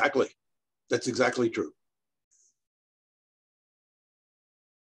 No, exactly. That's exactly true.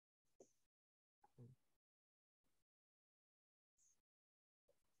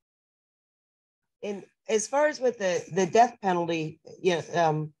 And as far as with the death penalty,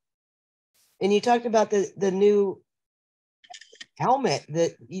 and you talked about the new helmet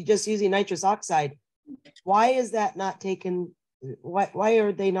that you just using nitrous oxide. Why is that not taken? Why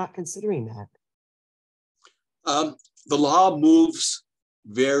are they not considering that? The law moves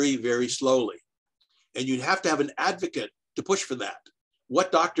very, very slowly, and you'd have to have an advocate to push for that.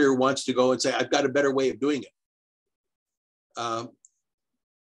 What doctor wants to go and say, I've got a better way of doing it?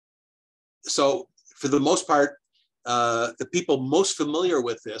 So for the most part, the people most familiar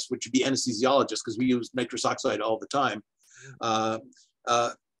with this, which would be anesthesiologists, because we use nitrous oxide all the time,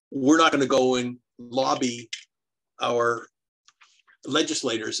 we're not going to go and lobby our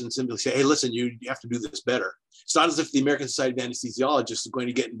legislators and simply say, hey, listen, you have to do this better. It's not as if the American Society of Anesthesiologists is going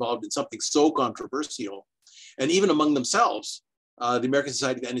to get involved in something so controversial. And even among themselves, the American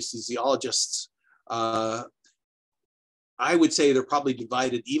Society of Anesthesiologists, I would say they're probably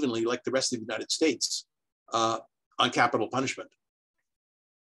divided evenly, like the rest of the United States, on capital punishment.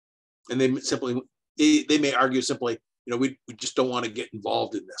 And they simply, they may argue simply, we just don't want to get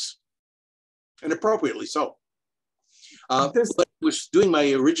involved in this. And appropriately so. But I was doing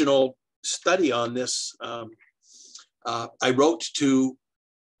my original study on this. I wrote to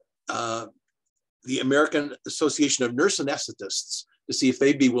the American Association of Nurse Anesthetists to see if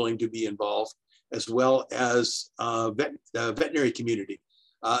they'd be willing to be involved, as well as the veterinary community.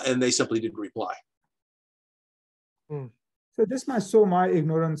 And they simply didn't reply. So this might show my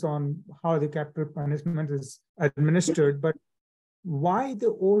ignorance on how the capital punishment is administered, but why the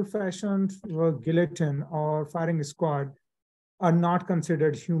old-fashioned guillotine or firing squad are not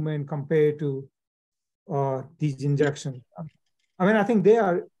considered humane compared to these injections? I mean, I think they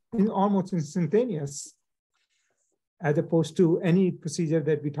are almost instantaneous as opposed to any procedure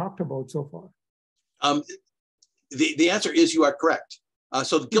that we talked about so far. The answer is you are correct.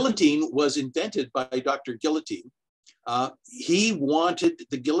 So the guillotine was invented by Dr. Guillotine. He wanted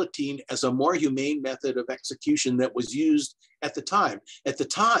the guillotine as a more humane method of execution that was used at the time. At the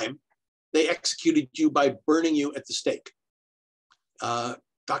time, they executed you by burning you at the stake.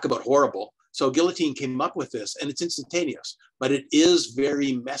 Talk about horrible. So guillotine came up with this, and it's instantaneous, but it is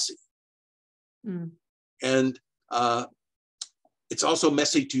very messy. And it's also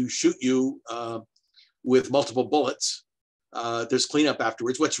messy to shoot you with multiple bullets. There's cleanup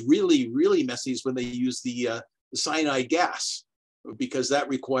afterwards. What's really, really messy is when they use the cyanide gas, because that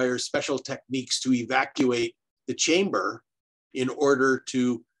requires special techniques to evacuate the chamber in order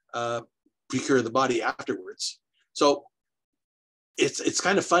to procure the body afterwards. So it's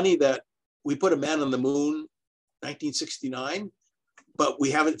kind of funny that we put a man on the moon 1969, but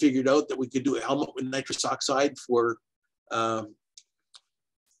we haven't figured out that we could do a helmet with nitrous oxide for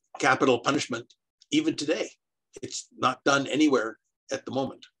capital punishment even today. It's not done anywhere at the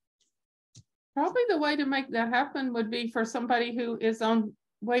moment. Probably the way to make that happen would be for somebody who is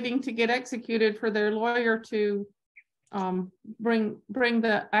waiting to get executed, for their lawyer to bring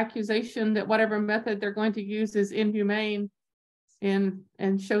the accusation that whatever method they're going to use is inhumane, and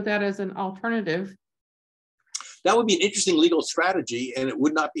show that as an alternative. That would be an interesting legal strategy, and it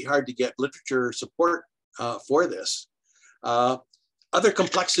would not be hard to get literature support for this. Other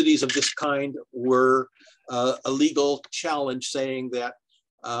complexities of this kind were a legal challenge saying that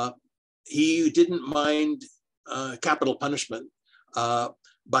he didn't mind capital punishment,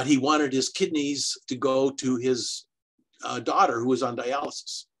 but he wanted his kidneys to go to his daughter who was on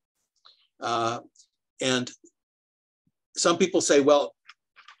dialysis. And some people say, well,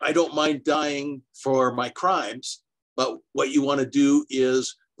 I don't mind dying for my crimes, but what you want to do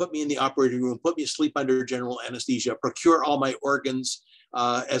is put me in the operating room, put me asleep under general anesthesia, procure all my organs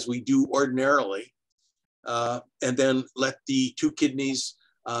as we do ordinarily, and then let the two kidneys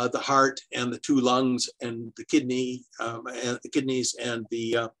the heart and the two lungs and the kidneys and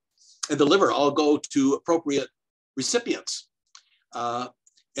the liver all go to appropriate recipients.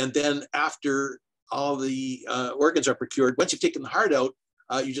 And then after all the organs are procured, once you've taken the heart out,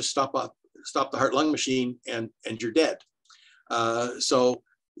 you just stop the heart-lung machine and you're dead. So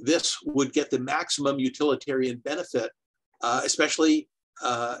this would get the maximum utilitarian benefit, especially,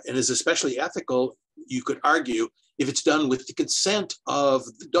 and is especially ethical, you could argue, if it's done with the consent of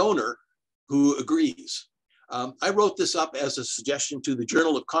the donor who agrees. I wrote this up as a suggestion to the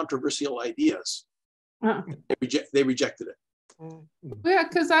Journal of Controversial Ideas. They rejected it. Yeah,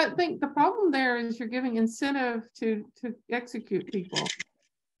 because I think the problem there is you're giving incentive to execute people.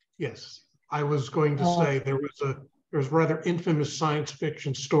 Yes, I was going to say there was a rather infamous science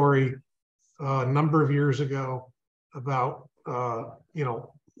fiction story a number of years ago about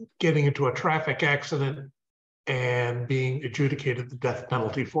getting into a traffic accident and being adjudicated the death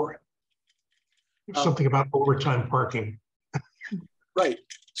penalty for it. Something about overtime parking. Right.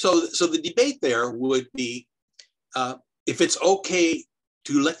 So the debate there would be if it's okay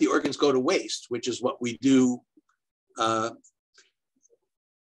to let the organs go to waste, which is what we do, and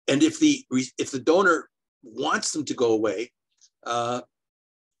if the donor wants them to go away,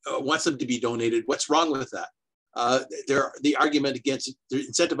 wants them to be donated, what's wrong with that? The argument against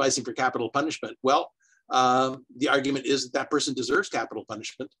incentivizing for capital punishment. Well, the argument is that person deserves capital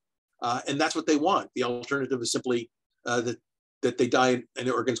punishment, and that's what they want. The alternative is simply that they die and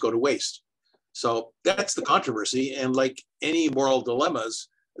the organs go to waste. So that's the controversy. And like any moral dilemmas,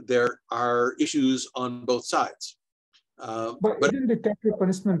 there are issues on both sides. But isn't the capital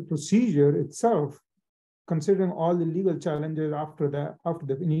punishment procedure itself, considering all the legal challenges after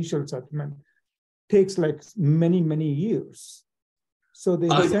the initial settlement, takes like many years? So the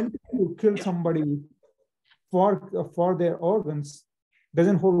incentive to kill somebody for their organs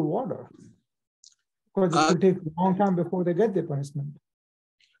doesn't hold water, because it will take a long time before they get their punishment.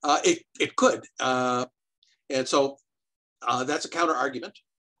 It could, and so that's a counter argument.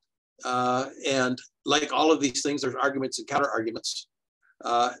 And like all of these things, there's arguments and counter arguments.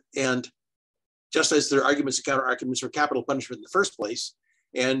 And just as there are arguments and counter arguments for capital punishment in the first place,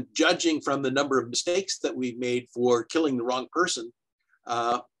 and judging from the number of mistakes that we've made for killing the wrong person,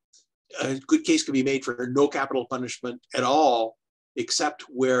 a good case can be made for no capital punishment at all, except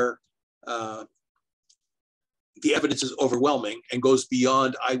where the evidence is overwhelming and goes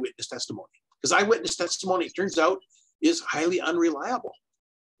beyond eyewitness testimony. Because eyewitness testimony, it turns out, is highly unreliable.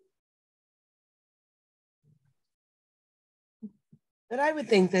 But I would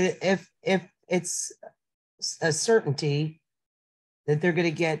think that if it's a certainty that they're going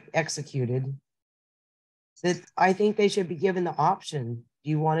to get executed, that I think they should be given the option. Do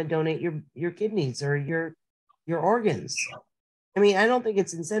you want to donate your kidneys or your organs? I mean, I don't think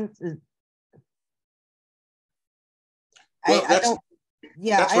it's incentive. Well, I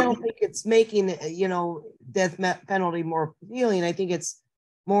don't think it's making, death penalty more appealing. I think it's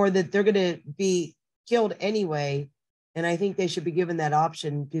more that they're going to be killed anyway. And I think they should be given that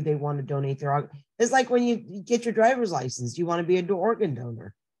option. Do they want to donate their organ? It's like when you get your driver's license, do you want to be an organ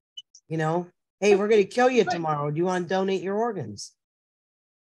donor? Hey, we're going to kill you tomorrow. Do you want to donate your organs?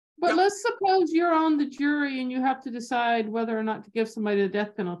 But let's suppose you're on the jury and you have to decide whether or not to give somebody the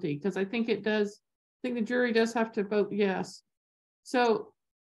death penalty, because I think the jury does have to vote yes. So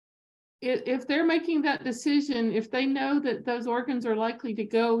if they're making that decision, if they know that those organs are likely to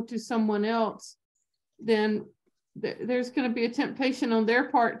go to someone else, then there's going to be a temptation on their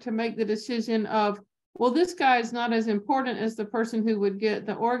part to make the decision of, well, this guy is not as important as the person who would get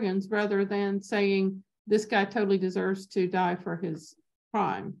the organs, rather than saying this guy totally deserves to die for his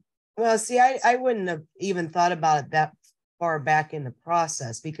crime. Well, see, I wouldn't have even thought about it that far back in the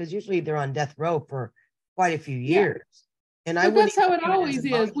process, because usually they're on death row for quite a few years. And that's how it always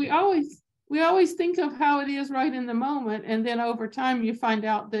is. We always think of how it is right in the moment, and then over time you find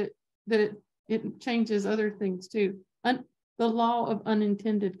out that it changes other things too. The law of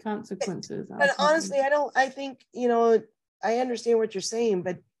unintended consequences. But honestly, I think, I understand what you're saying,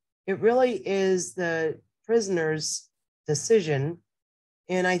 but it really is the prisoner's decision.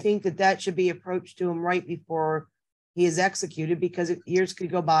 And I think that should be approached to him right before he is executed, because years could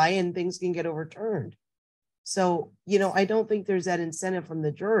go by and things can get overturned. So, I don't think there's that incentive from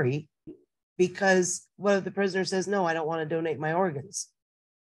the jury, because what if the prisoner says, no, I don't want to donate my organs?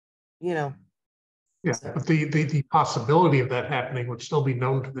 Yeah, so. But the possibility of that happening would still be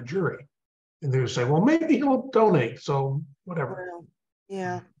known to the jury. And they would say, well, maybe he'll donate, so whatever.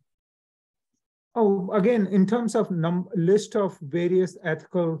 Yeah. Oh, again, in terms of list of various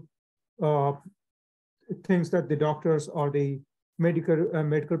ethical things that the doctors or the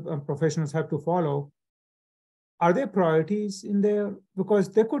medical professionals have to follow. Are there priorities in there? Because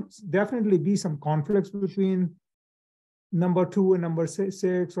there could definitely be some conflicts between number 2 and number 6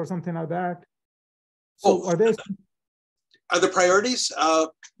 or something like that. So are there priorities?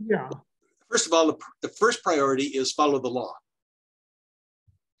 Yeah. First of all, the first priority is follow the law.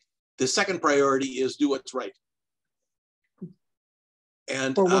 The second priority is do what's right.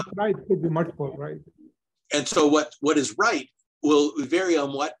 And for what's right could be multiple, right? And so what is right will vary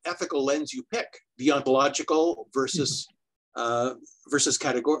on what ethical lens you pick, deontological versus versus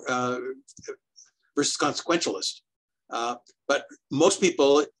consequentialist. But most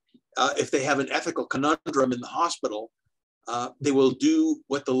people, if they have an ethical conundrum in the hospital, they will do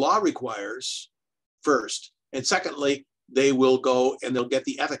what the law requires first. And secondly, they will go and they'll get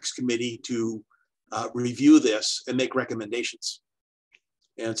the ethics committee to review this and make recommendations.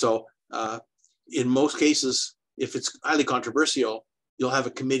 And so in most cases, if it's highly controversial, you'll have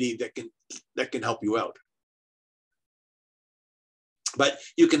a committee that can help you out. But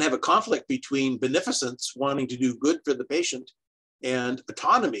you can have a conflict between beneficence, wanting to do good for the patient, and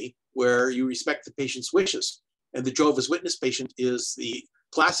autonomy, where you respect the patient's wishes. And the Jehovah's Witness patient is the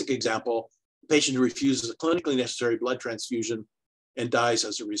classic example, the patient who refuses a clinically necessary blood transfusion and dies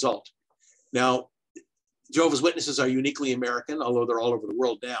as a result. Now, Jehovah's Witnesses are uniquely American, although they're all over the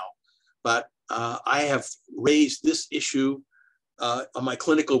world now. But I have raised this issue on my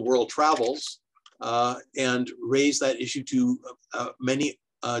clinical world travels and raised that issue to many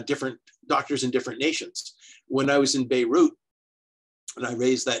different doctors in different nations. When I was in Beirut and I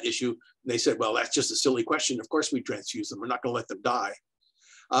raised that issue, they said, well, that's just a silly question. Of course we transfuse them. We're not going to let them die.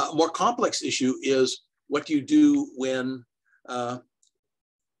 A more complex issue is what do you do when the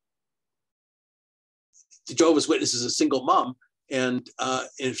Jehovah's Witness is a single mom, and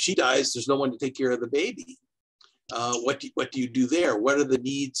if she dies, there's no one to take care of the baby. What do you do there? What are the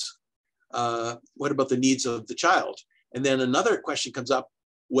needs? What about the needs of the child? And then another question comes up,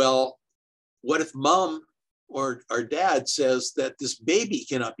 well, what if mom or dad says that this baby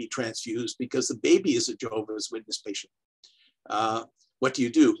cannot be transfused because the baby is a Jehovah's Witness patient? What do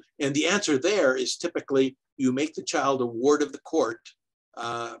you do? And the answer there is typically you make the child a ward of the court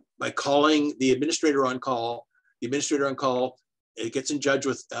by calling the administrator on call. The administrator on call gets in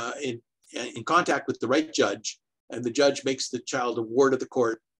contact with the right judge, and the judge makes the child a ward of the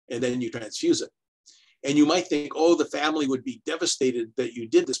court, and then you transfuse it. And you might think, oh, the family would be devastated that you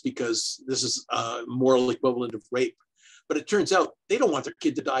did this because this is a moral equivalent of rape. But it turns out they don't want their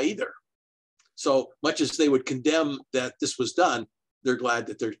kid to die either. So much as they would condemn that this was done, they're glad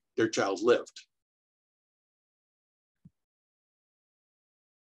that their child lived.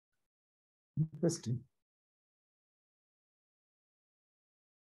 Interesting.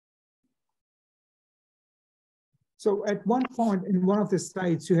 So at one point in one of the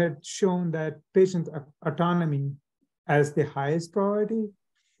slides, you had shown that patient autonomy as the highest priority.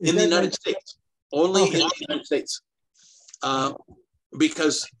 In the United States, only in the United States.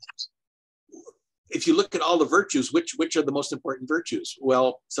 Because if you look at all the virtues, which are the most important virtues?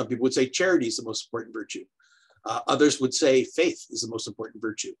 Well, some people would say charity is the most important virtue. Others would say faith is the most important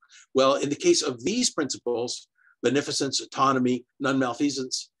virtue. Well, in the case of these principles, beneficence, autonomy,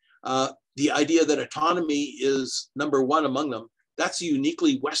 non-malfeasance, the idea that autonomy is number one among them, that's a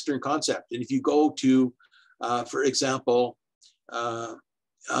uniquely Western concept. And if you go to, for example,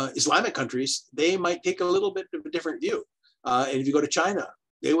 Islamic countries, they might take a little bit of a different view. And if you go to China,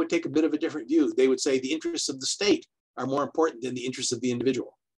 they would take a bit of a different view. They would say the interests of the state are more important than the interests of the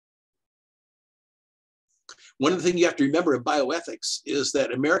individual. One of the things you have to remember in bioethics is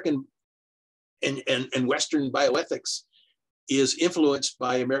that American and Western bioethics is influenced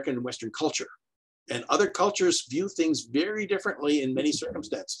by American and Western culture. And other cultures view things very differently in many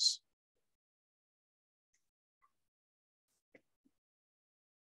circumstances.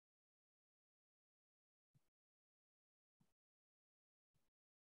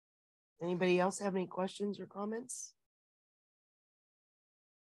 Anybody else have any questions or comments?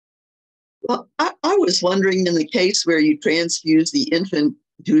 Well, I was wondering, in the case where you transfuse the infant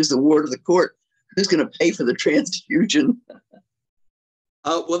who's the ward of the court, who's going to pay for the transfusion?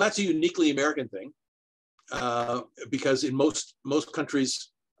 Well, that's a uniquely American thing, because in most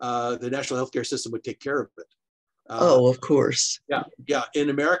countries, the national healthcare system would take care of it. Oh, of course. Yeah. In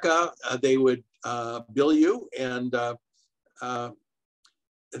America, they would bill you, and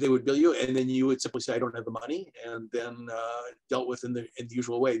then you would simply say, "I don't have the money," and then dealt with in the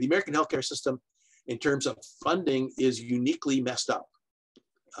usual way. The American healthcare system, in terms of funding, is uniquely messed up.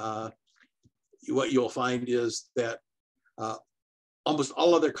 What you'll find is that almost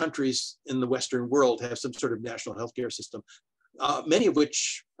all other countries in the Western world have some sort of national healthcare system. many of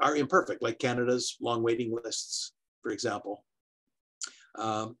which are imperfect, like Canada's long waiting lists, for example.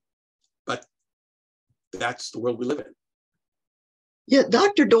 But that's the world we live in. Yeah,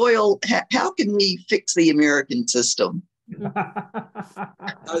 Dr. Doyle, how can we fix the American system? The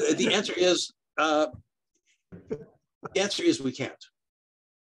answer is we can't.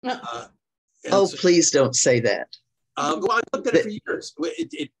 Oh, please don't say that. Well, I've looked at it for years.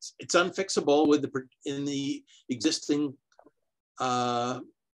 It's unfixable with in the existing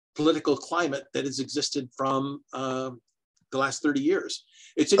political climate that has existed from the last 30 years.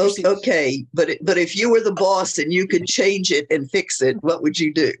 It's interesting. Okay, but if you were the boss and you could change it and fix it, what would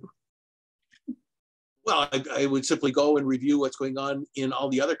you do? Well, I would simply go and review what's going on in all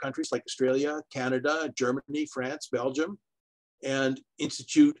the other countries like Australia, Canada, Germany, France, Belgium, and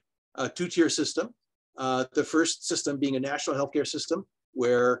institute a two-tier system. The first system being a national healthcare system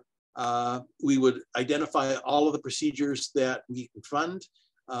where we would identify all of the procedures that we can fund,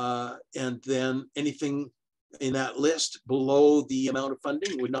 and then anything in that list below the amount of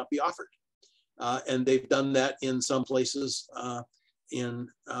funding would not be offered. And they've done that in some places. In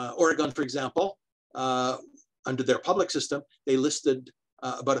Oregon, for example, under their public system, they listed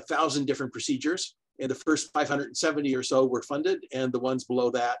about 1,000 different procedures, and the first 570 or so were funded, and the ones below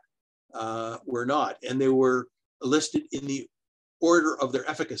that were not. And they were listed in the order of their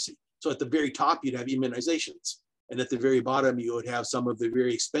efficacy. So at the very top, you'd have immunizations, and at the very bottom, you would have some of the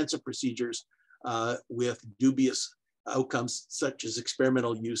very expensive procedures with dubious outcomes, such as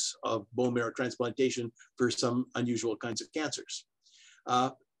experimental use of bone marrow transplantation for some unusual kinds of cancers.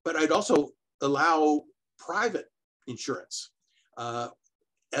 But I'd also allow private insurance,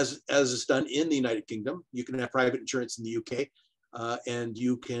 as is done in the United Kingdom. You can have private insurance in the UK, and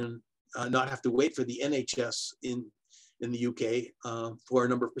you can not have to wait for the NHS in the UK for a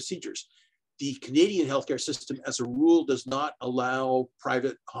number of procedures. The Canadian healthcare system, as a rule, does not allow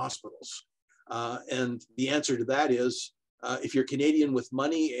private hospitals. And the answer to that is, if you're Canadian with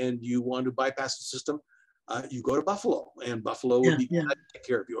money and you want to bypass the system, you go to Buffalo, and Buffalo will be glad to take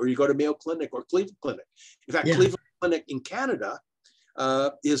care of you. Or you go to Mayo Clinic or Cleveland Clinic. In fact, Cleveland Clinic in Canada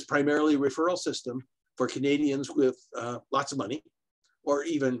is primarily a referral system for Canadians with lots of money, or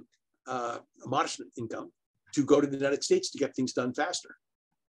even a modest income, to go to the United States to get things done faster.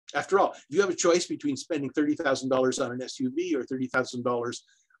 After all, if you have a choice between spending $30,000 on an SUV or $30,000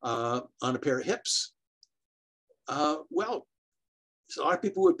 on a pair of hips, well, a lot of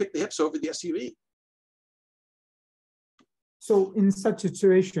people would pick the hips over the SUV. So in such a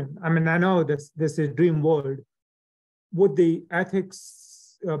situation, I mean, I know this is a dream world, would the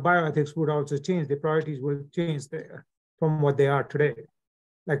ethics, bioethics would also change, the priorities will change there from what they are today.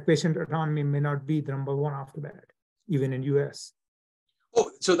 Like patient autonomy may not be the number one after that, even in US. Oh,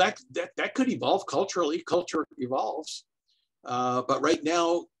 so that could evolve culturally. Culture evolves. But right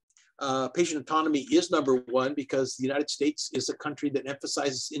now, patient autonomy is number one because the United States is a country that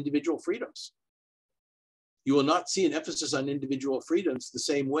emphasizes individual freedoms. You will not see an emphasis on individual freedoms the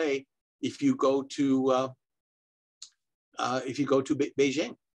same way if you go to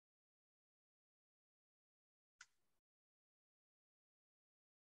Beijing.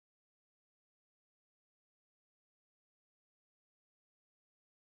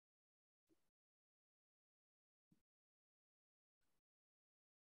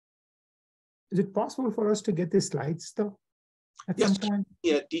 Is it possible for us to get the slides though at some point?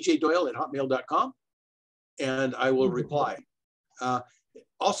 At djdoyle@hotmail.com, and I will reply.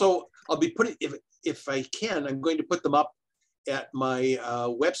 Also, I'll be putting, if I can, I'm going to put them up at my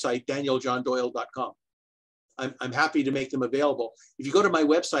website, danieljohndoyle.com. I'm happy to make them available. If you go to my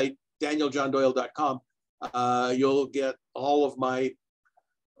website, danieljohndoyle.com, you'll get all of my,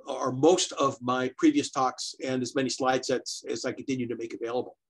 or most of my previous talks and as many slide sets as I continue to make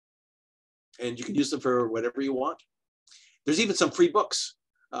available. And you can use them for whatever you want. There's even some free books.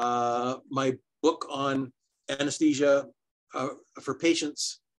 My book on anesthesia for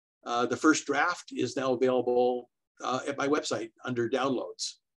patients, the first draft, is now available at my website under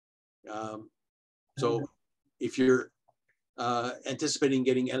downloads. So if you're anticipating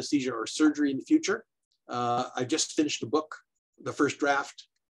getting anesthesia or surgery in the future, I just finished a book, the first draft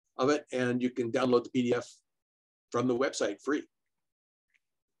of it, and you can download the PDF from the website free.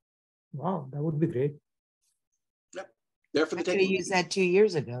 Wow, that would be great. Yep, there for the taking. I could have used that 2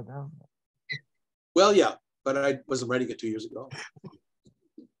 years ago, though. Well, yeah, but I wasn't writing it 2 years ago.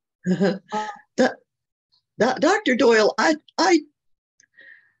 Dr. Doyle, I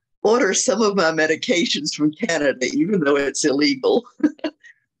order some of my medications from Canada, even though it's illegal,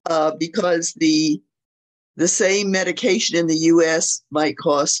 because the same medication in the US might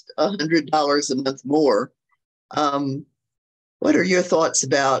cost $100 a month more. What are your thoughts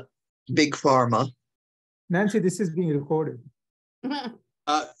about big pharma? Nancy, this is being recorded.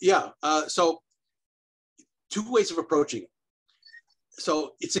 So two ways of approaching it.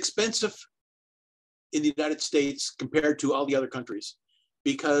 So it's expensive in the United States compared to all the other countries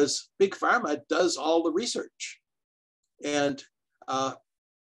because big pharma does all the research. And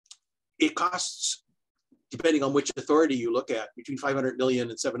it costs, depending on which authority you look at, between 500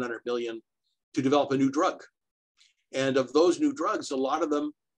 million and 700 million to develop a new drug. And of those new drugs, a lot of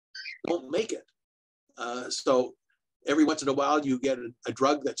them don't make it. So every once in a while, you get a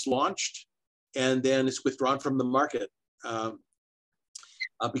drug that's launched and then it's withdrawn from the market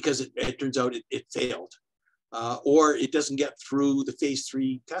because it turns out it failed or it doesn't get through the phase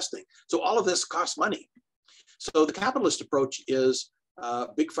 3 testing. So all of this costs money. So the capitalist approach is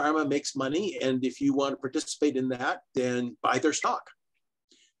big pharma makes money, and if you want to participate in that, then buy their stock.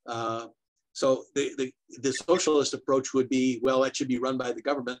 So the socialist approach would be, well, that should be run by the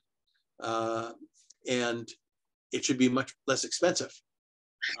government, and it should be much less expensive.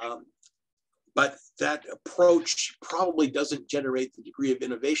 But that approach probably doesn't generate the degree of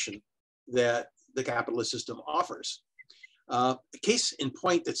innovation that the capitalist system offers. A case in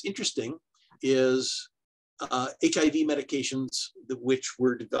point that's interesting is HIV medications which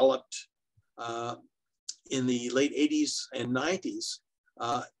were developed in the late 80s and 90s.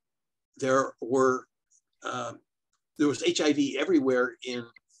 There was HIV everywhere in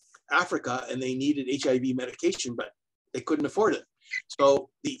Africa, and they needed HIV medication, but they couldn't afford it. So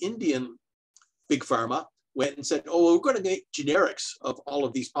the Indian big pharma went and said, oh, we're going to make generics of all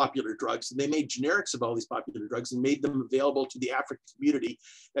of these popular drugs. And they made generics of all these popular drugs and made them available to the African community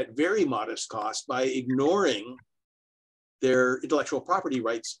at very modest cost by ignoring their intellectual property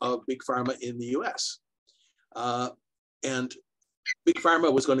rights of big pharma in the US. And big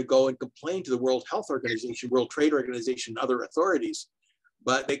pharma was going to go and complain to the World Health Organization, World Trade Organization, other authorities,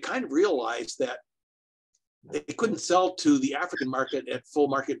 but they kind of realized that they couldn't sell to the African market at full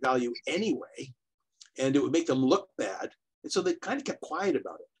market value anyway, and it would make them look bad. And so they kind of kept quiet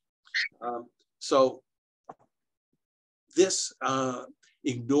about it. So this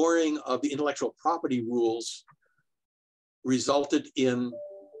ignoring of the intellectual property rules resulted in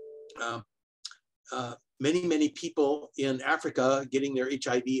many, many people in Africa getting their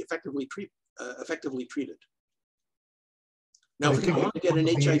HIV effectively treated. Now, if we want to get an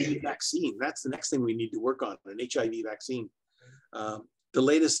HIV vaccine, that's the next thing we need to work on, an HIV vaccine. The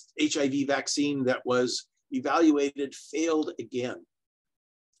latest HIV vaccine that was evaluated failed again.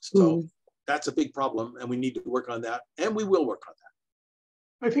 So that's a big problem, and we need to work on that, and we will work on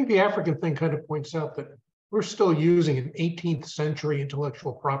that. I think the African thing kind of points out that we're still using an 18th century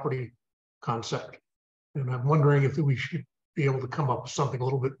intellectual property concept. And I'm wondering if we should be able to come up with something a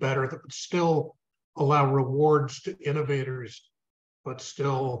little bit better that would still allow rewards to innovators, but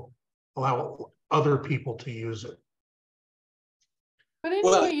still allow other people to use it. But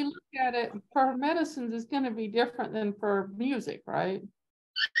anyway, you look at it, for medicines is going to be different than for music, right?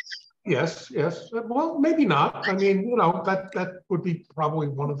 Yes, yes. Well, maybe not. I mean, you know, that would be probably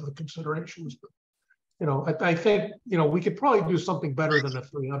one of the considerations. But, you know, I think, you know, we could probably do something better than a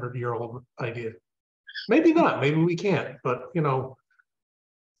 300-year-old idea. Maybe not. Maybe we can't. But, you know.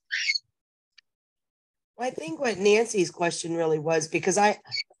 I think what Nancy's question really was, because I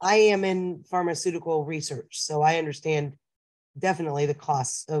am in pharmaceutical research, so I understand definitely the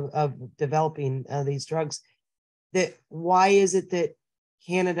costs of developing these drugs. That why is it that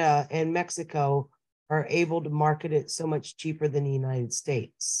Canada and Mexico are able to market it so much cheaper than the United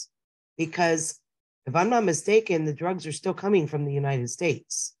States? Because if I'm not mistaken, the drugs are still coming from the United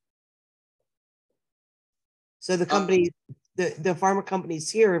States. So the companies, the pharma companies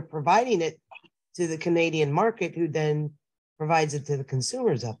here are providing it to the Canadian market, who then provides it to the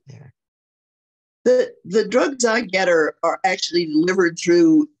consumers up there. The drugs I get are actually delivered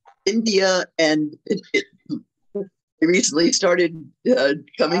through India, and it recently started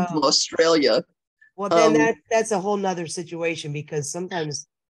coming from Australia. Well, then that's a whole nother situation, because sometimes,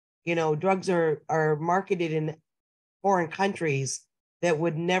 you know, drugs are marketed in foreign countries that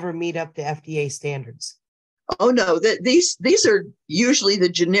would never meet up to FDA standards. Oh no, these are usually the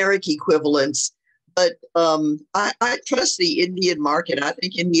generic equivalents. But I trust the Indian market. I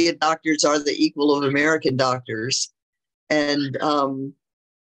think Indian doctors are the equal of American doctors. And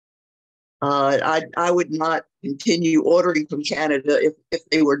I would not continue ordering from Canada if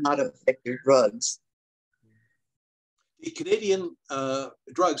they were not effective drugs. The Canadian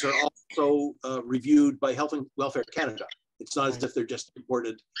drugs are also reviewed by Health and Welfare Canada. It's not as if they're just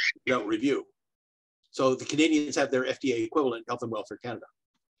imported without review. So the Canadians have their FDA equivalent, Health and Welfare Canada.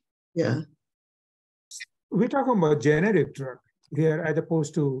 Yeah. We're talking about generic drug. here as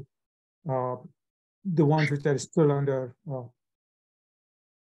opposed to the ones which are still under,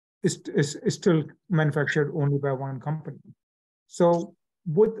 is still manufactured only by one company. So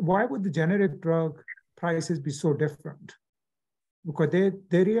why would the generic drug prices be so different? Because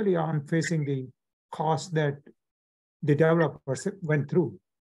they really aren't facing the cost that the developers went through.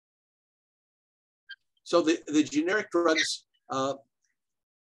 So the generic drugs are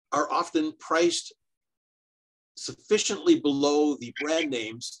often priced sufficiently below the brand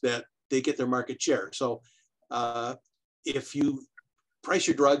names that they get their market share. So if you price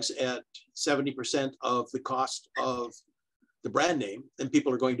your drugs at 70% of the cost of the brand name, then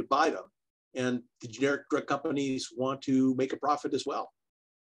people are going to buy them. And the generic drug companies want to make a profit as well.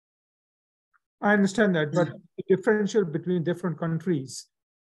 I understand that, but the differential between different countries,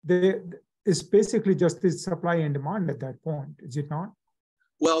 is basically just the supply and demand at that point, is it not?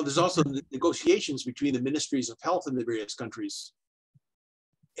 Well, there's also the negotiations between the ministries of health in the various countries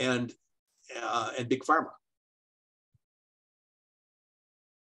and big pharma.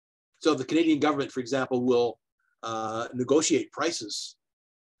 So the Canadian government, for example, will negotiate prices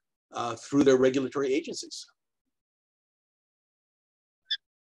through their regulatory agencies.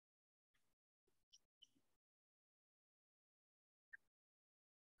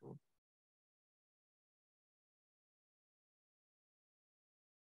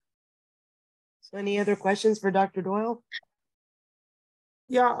 So any other questions for Dr. Doyle?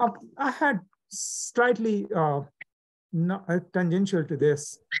 Yeah, I had slightly tangential to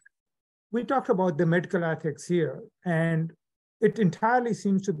this. We talked about the medical ethics here, and it entirely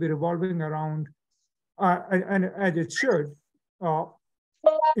seems to be revolving around, and as it should,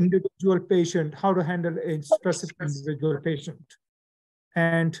 individual patient, how to handle a specific individual patient,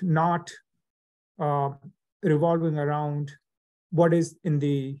 and not revolving around what is in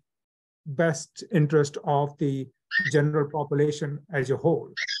the best interest of the general population as a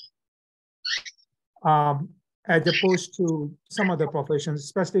whole. As opposed to some other professions,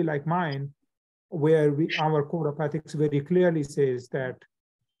 especially like mine, where our code of ethics very clearly says that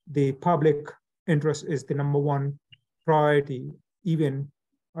the public interest is the number one priority, even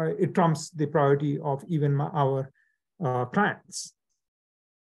it trumps the priority of even our clients.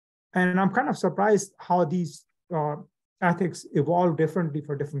 And I'm kind of surprised how these ethics evolve differently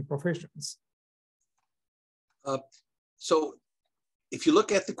for different professions. So if you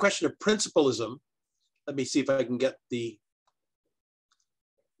look at the question of principalism, let me see if I can get a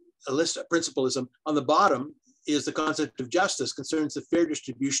list of principalism. On the bottom is the concept of justice, concerns the fair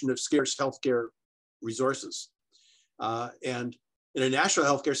distribution of scarce healthcare resources. And in a national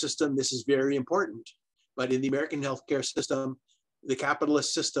healthcare system, this is very important. But in the American healthcare system, the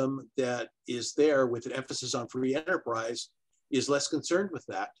capitalist system that is there with an emphasis on free enterprise is less concerned with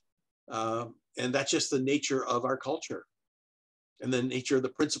that. And that's just the nature of our culture and the nature of the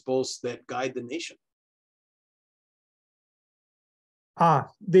principles that guide the nation.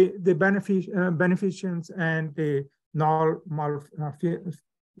 The beneficence and the non-malfeasance,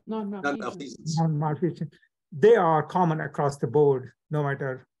 they are common across the board, no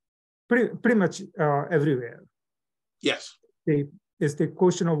matter, pretty much everywhere. Yes. It's the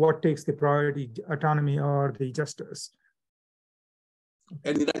question of what takes the priority, autonomy or the justice.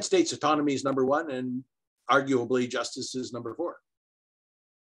 And the United States, autonomy is number one, and arguably justice is number 4.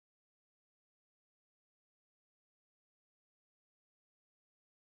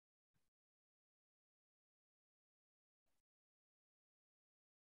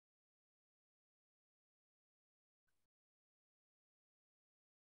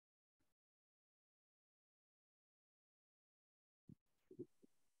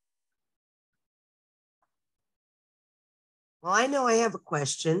 Well, I know I have a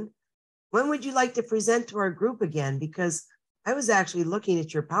question. When would you like to present to our group again? Because I was actually looking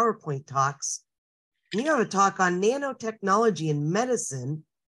at your PowerPoint talks. You have a talk on nanotechnology in medicine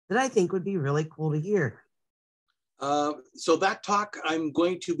that I think would be really cool to hear. So that talk I'm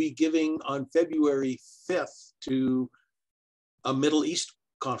going to be giving on February 5th to a Middle East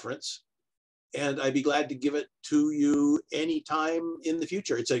conference. And I'd be glad to give it to you anytime in the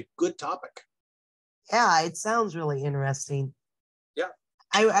future. It's a good topic. Yeah, it sounds really interesting. Yeah.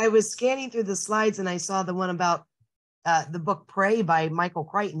 I was scanning through the slides and I saw the one about the book Prey by Michael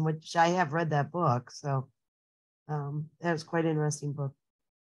Crichton, which I have read that book. So that was quite an interesting book.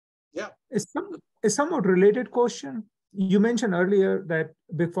 Yeah. A somewhat related question. You mentioned earlier that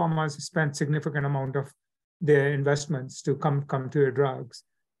big pharma spent significant amount of their investments to come to your drugs,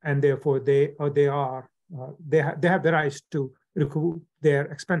 and therefore they have the rights to recoup their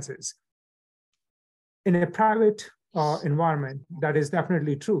expenses. In a private environment, that is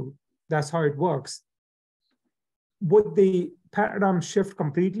definitely true. That's how it works. Would the paradigm shift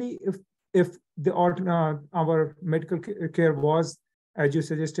completely if our medical care was, as you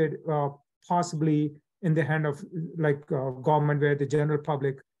suggested, possibly in the hand of like government, where the general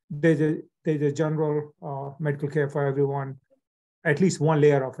public, there's a general medical care for everyone, at least one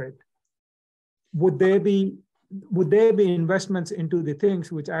layer of it. Would there be investments into the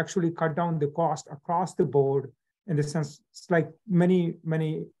things which actually cut down the cost across the board, in the sense, it's like many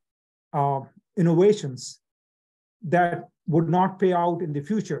innovations that would not pay out in the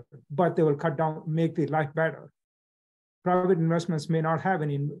future, but they will cut down, make the life better. Private investments may not have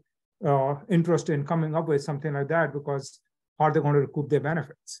any interest in coming up with something like that, because how are they going to recoup their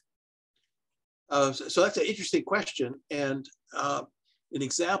benefits? So that's an interesting question. And an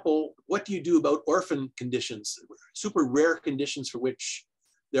example, what do you do about orphan conditions, super rare conditions for which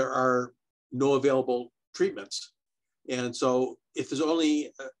there are no available treatments? And so if there's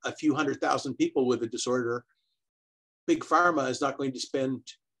only a few 100,000 people with a disorder, Big Pharma is not going to spend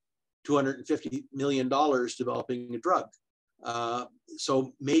 $250 million developing a drug.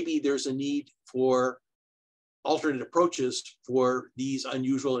 So maybe there's a need for alternate approaches for these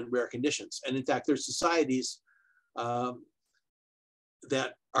unusual and rare conditions. And in fact, there's societies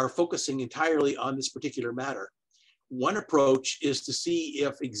that are focusing entirely on this particular matter. One approach is to see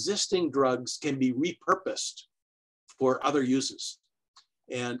if existing drugs can be repurposed for other uses.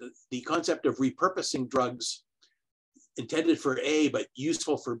 And the concept of repurposing drugs intended for A, but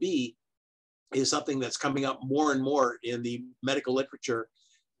useful for B, is something that's coming up more and more in the medical literature,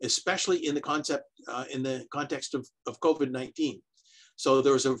 especially in the context of COVID-19. So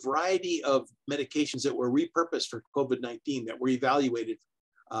there was a variety of medications that were repurposed for COVID-19 that were evaluated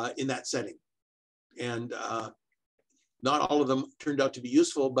in that setting. And not all of them turned out to be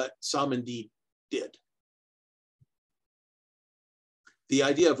useful, but some indeed did. The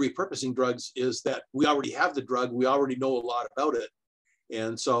idea of repurposing drugs is that we already have the drug, we already know a lot about it.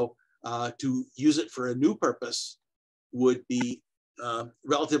 And so to use it for a new purpose would be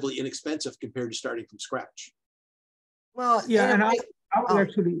relatively inexpensive compared to starting from scratch. Well, yeah, and I was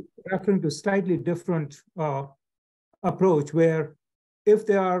actually referring to a slightly different approach, where if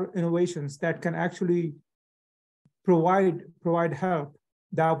there are innovations that can actually provide help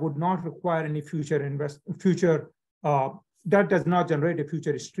that would not require any that does not generate a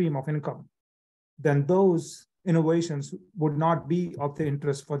future stream of income, then those innovations would not be of the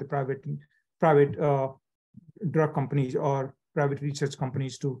interest for the private drug companies or private research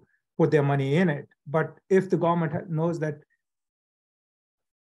companies to put their money in it. But if the government knows that,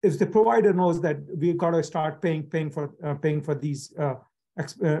 if the provider knows that we've got to start paying for these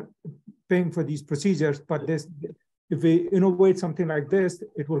procedures, but if we innovate something like this,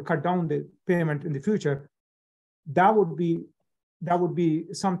 it will cut down the payment in the future. That would be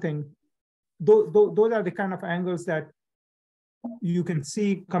something. Those are the kind of angles that you can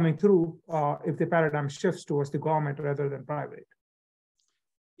see coming through if the paradigm shifts towards the government rather than private.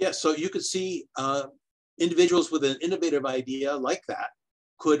 Yeah, so you could see individuals with an innovative idea like that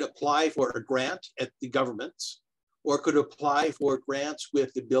could apply for a grant at the governments, or could apply for grants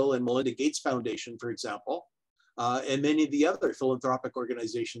with the Bill and Melinda Gates Foundation, for example, and many of the other philanthropic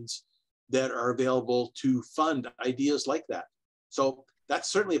organizations that are available to fund ideas like that. So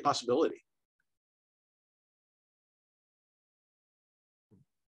that's certainly a possibility.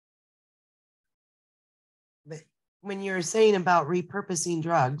 But when you're saying about repurposing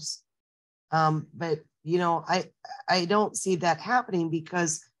drugs, but you know, I don't see that happening,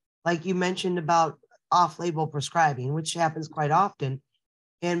 because like you mentioned about off-label prescribing, which happens quite often.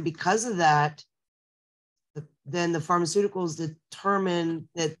 And because of that, then the pharmaceuticals determine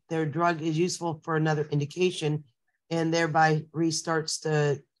that their drug is useful for another indication, and thereby restarts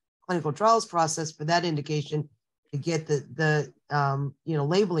the clinical trials process for that indication to get the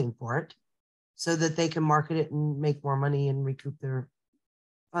labeling for it, so that they can market it and make more money and recoup their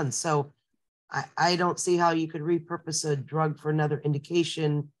funds. So I don't see how you could repurpose a drug for another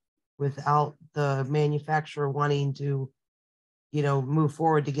indication without the manufacturer wanting to, move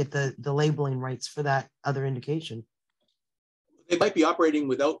forward to get the labeling rights for that other indication. They might be operating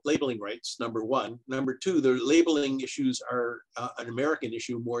without labeling rights, number one. Number two, the labeling issues are an American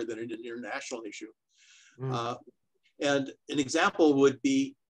issue more than an international issue. Mm. And an example would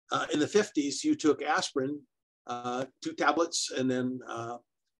be in the 50s, you took aspirin, 2 tablets, and then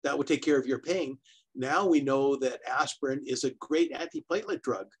that would take care of your pain. Now we know that aspirin is a great antiplatelet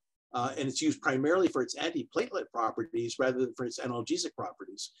drug. And it's used primarily for its antiplatelet properties rather than for its analgesic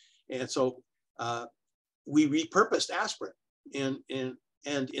properties. And so we repurposed aspirin in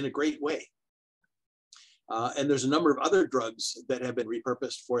a great way. And there's a number of other drugs that have been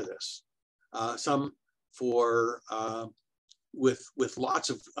repurposed for this. Some for with lots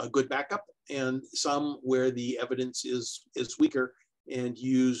of good backup, and some where the evidence is weaker and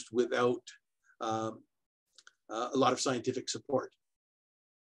used without a lot of scientific support.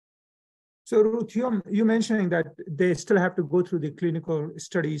 So Ruth, you're mentioning that they still have to go through the clinical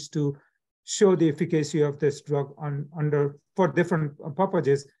studies to show the efficacy of this drug for different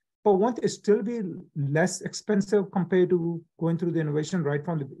purposes, but won't it still be less expensive compared to going through the innovation right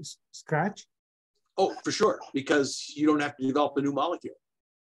from the scratch? Oh, for sure, because you don't have to develop a new molecule.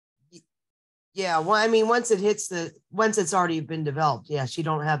 Yeah, well, I mean, once it's already been developed, yes, you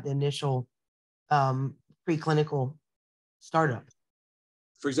don't have the initial preclinical startup.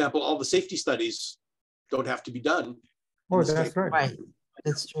 For example, all the safety studies don't have to be done. Oh, that's right. Right,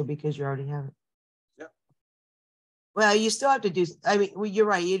 that's true, because you already have it. Yeah. Well, you still have to do, I mean, well, you're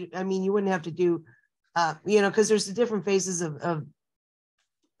right. You wouldn't have to do, because there's the different phases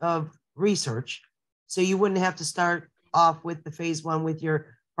of research. So you wouldn't have to start off with the phase 1 with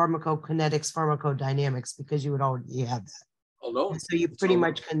your pharmacokinetics, pharmacodynamics, because you would already have that. Oh, no. And so you pretty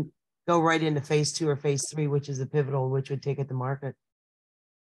much can go right into phase 2 or phase 3, which is a pivotal, which would take it to market.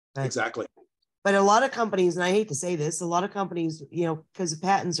 But, exactly. But a lot of companies, and I hate to say this, a lot of companies, because the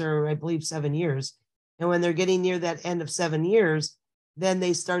patents are, I believe, 7 years. And when they're getting near that end of 7 years, then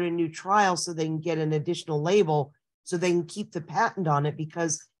they start a new trial so they can get an additional label so they can keep the patent on it,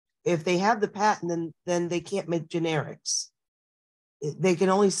 because if they have the patent, then they can't make generics. They can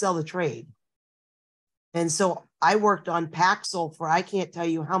only sell the trade. And so I worked on Paxil for, I can't tell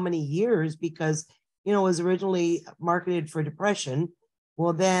you how many years, because, it was originally marketed for depression.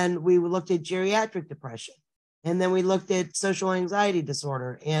 Well, then we looked at geriatric depression, and then we looked at social anxiety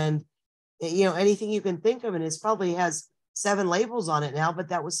disorder, and, anything you can think of. And it probably has 7 labels on it now, but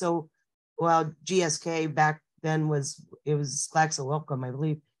that was GSK back then was Glaxo-Wellcome, I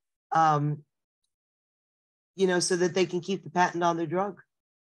believe. So that they can keep the patent on their drug.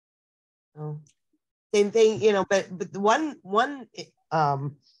 So, same thing, but the one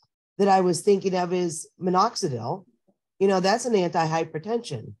that I was thinking of is minoxidil. That's an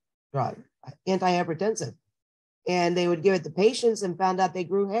anti-hypertension drug, antihypertensive. And they would give it to patients and found out they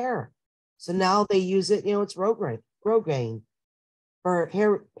grew hair. So now they use it, it's Rogaine for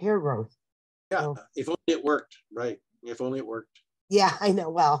hair growth. Yeah, so, if only it worked, right? If only it worked. Yeah, I know.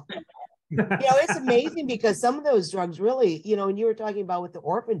 Well, it's amazing, because some of those drugs really, and you were talking about with the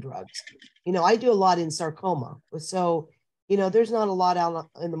orphan drugs, I do a lot in sarcoma. So, there's not a lot out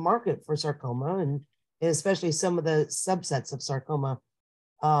in the market for sarcoma, and especially some of the subsets of sarcoma.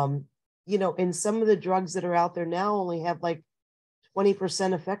 And some of the drugs that are out there now only have like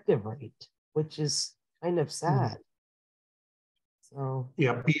 20% effective rate, which is kind of sad. So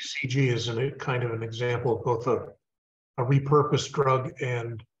yeah, BCG is kind of an example of both a repurposed drug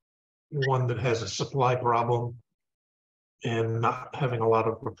and one that has a supply problem and not having a lot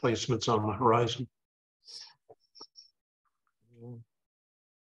of replacements on the horizon.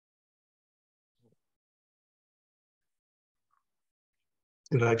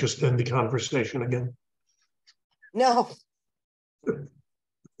 Did I just end the conversation again? no.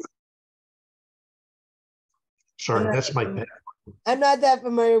 Sorry, that's my bad. I'm not that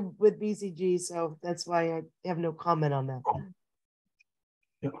familiar with BCG, so that's why I have no comment on that.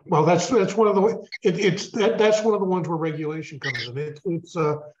 Yeah. Well, that's one of the that's one of the ones where regulation comes in. It's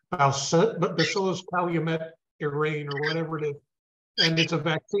Bacillus calumet-arraine or whatever it is, and it's a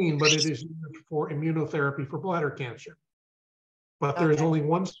vaccine, but it is used for immunotherapy for bladder cancer. But there is only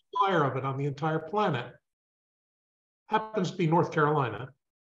one supplier of it on the entire planet. Happens to be North Carolina,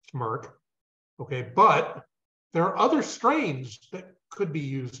 it's Merck. Okay, but there are other strains that could be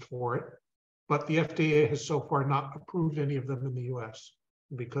used for it, but the FDA has so far not approved any of them in the US.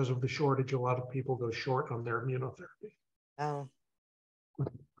 Because of the shortage, a lot of people go short on their immunotherapy. Oh. Yeah,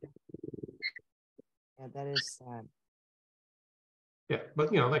 that is sad. Yeah,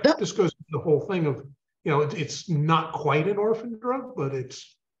 but this goes to the whole thing of, it's not quite an orphan drug, but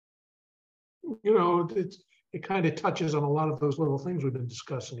it's, it kind of touches on a lot of those little things we've been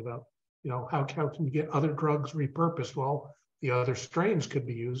discussing about, how can you get other drugs repurposed? Well, the other strains could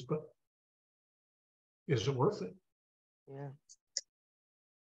be used, but is it worth it? Yeah.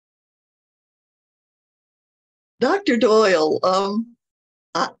 Dr. Doyle,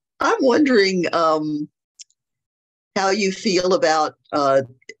 I'm wondering how you feel about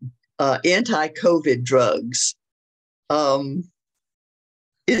anti-COVID drugs.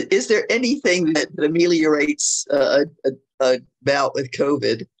 Is there anything that ameliorates a bout with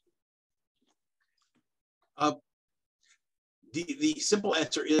COVID? The simple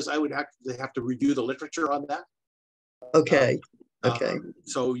answer is I would actually have to review the literature on that. Okay. Okay.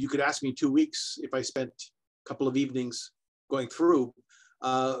 So you could ask me in 2 weeks if I spent a couple of evenings going through.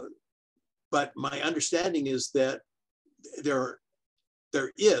 But my understanding is that there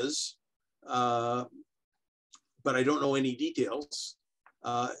is, but I don't know any details.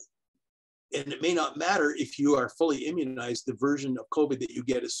 And it may not matter if you are fully immunized. The version of COVID that you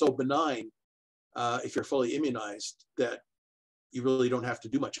get is so benign, if you're fully immunized, that you really don't have to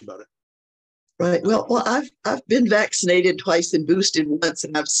do much about it. Right. Well, I've been vaccinated twice and boosted once,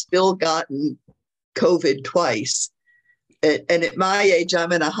 and I've still gotten COVID twice. And at my age,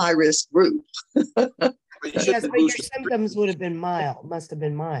 I'm in a high risk group. Yes, but your symptoms would have been mild, must have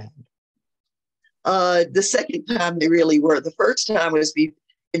been mild. The second time they really were. The first time was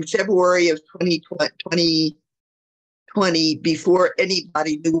in February of 2020, before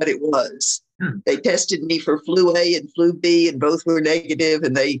anybody knew what it was. They tested me for flu A and flu B, and both were negative,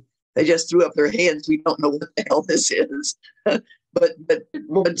 and they just threw up their hands. We don't know what the hell this is. but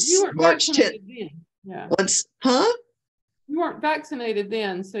once you weren't March 10th, then. Yeah. once, huh? You weren't vaccinated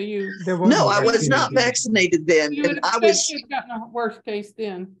then, so you. No, I was not vaccinated then. You would have gotten a worse case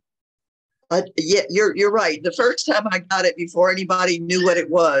then. Yeah, you're right. The first time I got it, before anybody knew what it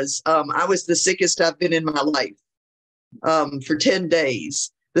was, I was the sickest I've been in my life for 10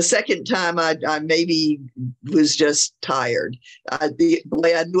 days. The second time I maybe was just tired. The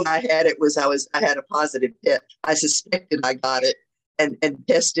way I knew I had it was I had a positive test. I suspected I got it and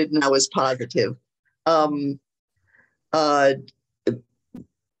tested, and I was positive. I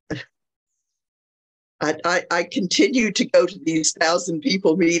continue to go to these 1,000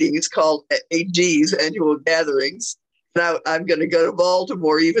 people meetings called AG's annual gatherings. And I'm going to go to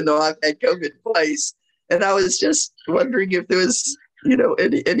Baltimore, even though I've had COVID twice. And I was just wondering if there was,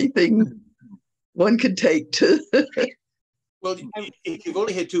 anything one could take to. Well, if you've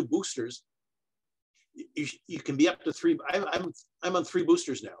only had 2 boosters, you can be up to 3. I'm on 3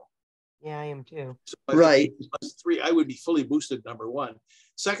 boosters now. Yeah, I am too. So right. 3, I would be fully boosted, number one.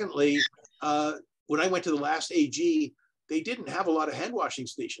 Secondly, when I went to the last AG, they didn't have a lot of hand washing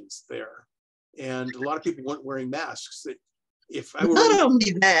stations there. And a lot of people weren't wearing masks. If I were Not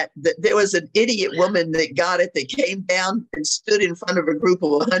only that, there was an idiot woman that got it, that came down and stood in front of a group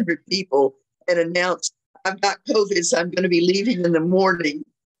of 100 people and announced, I've got COVID, so I'm going to be leaving in the morning,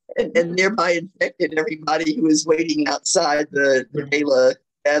 and thereby infected everybody who was waiting outside the gala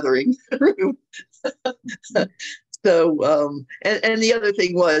gathering room. So, and the other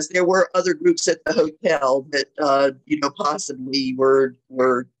thing was, there were other groups at the hotel that, possibly were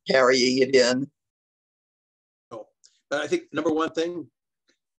carrying it in. But I think number one thing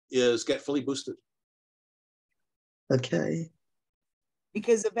is get fully boosted. Okay.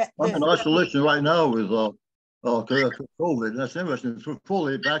 Because our solution right now is COVID. That's interesting. It's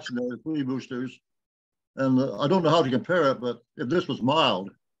fully vaccinated, fully boosters. And I don't know how to compare it, but if this was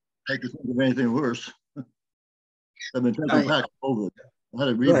mild, I could think of anything worse. I've been taking back COVID. I had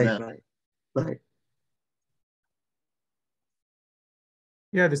to read that. Right.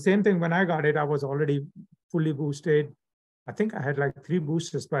 Yeah, the same thing. When I got it, I was already fully boosted. I think I had like 3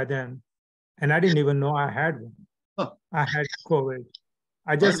 boosters by then, and I didn't even know I had one. Huh. I had COVID.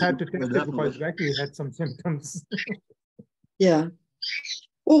 I just had to test it because Becky had some symptoms. Yeah.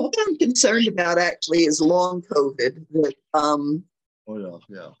 Well, what I'm concerned about actually is long COVID. That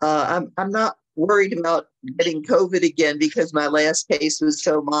I'm not worried about getting COVID again because my last case was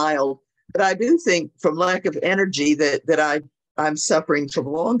so mild. But I do think, from lack of energy, that I'm suffering from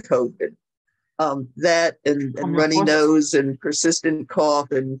long COVID. That and runny nose and persistent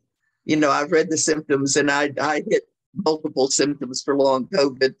cough, and I've read the symptoms, and I hit multiple symptoms for long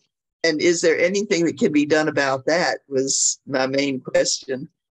COVID. And is there anything that can be done about that? Was my main question.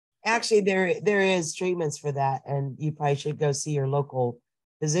 Actually, there is treatments for that, and you probably should go see your local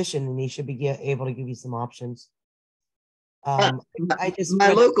physician, and he should be able to give you some options.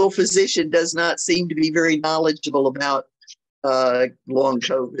 My local physician does not seem to be very knowledgeable about long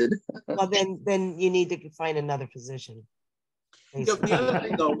COVID. Well, then you need to find another physician. The other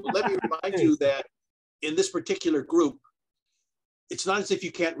thing, though, let me remind you that in this particular group, it's not as if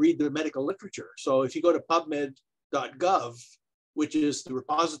you can't read the medical literature. So if you go to pubmed.gov, which is the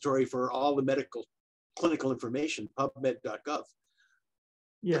repository for all the medical clinical information, pubmed.gov.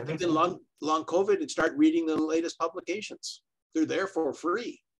 Yeah, type in long COVID and start reading the latest publications. They're there for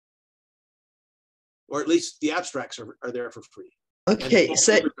free. Or at least the abstracts are there for free. Okay,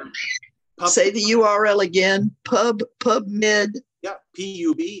 say the URL again. PubMed. Yeah,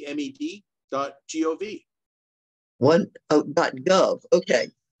 PUBMED.gov. .gov. Okay.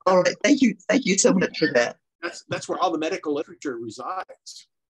 All right. Thank you so much for that. That's where all the medical literature resides.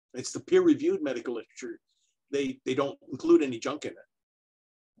 It's the peer-reviewed medical literature. They don't include any junk in it.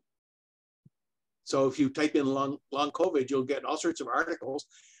 So if you type in long COVID, you'll get all sorts of articles.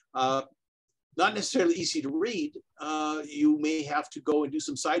 Not necessarily easy to read. You may have to go and do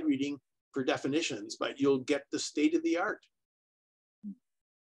some side reading for definitions, but you'll get the state of the art.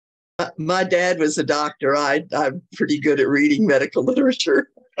 My dad was a doctor. I'm pretty good at reading medical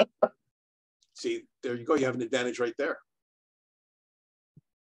literature. See, there you go. You have an advantage right there.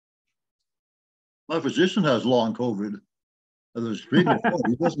 My physician has long COVID. There's treatment for it.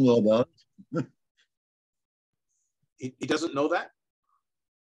 He doesn't know about it. He doesn't know that?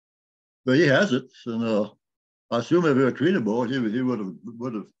 But he has it. And I assume if he were treatable, he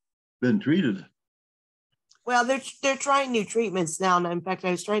would have been treated. Well, they're trying new treatments now. And in fact,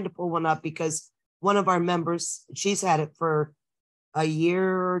 I was trying to pull one up because one of our members, she's had it for a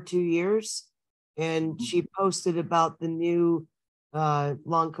year or 2 years. And she posted about the new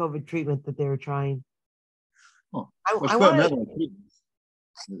long COVID treatment that they were trying. Oh, I wanted,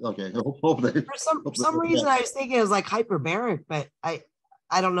 okay. Hopefully. for some reason, I was thinking it was like hyperbaric, but I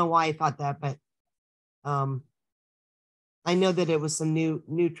don't know why I thought that, but I know that it was some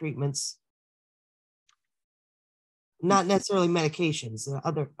new treatments, not necessarily medications,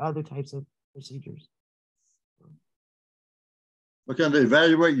 other types of procedures. But can they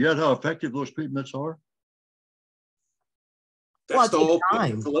evaluate yet how effective those treatments are? That's the whole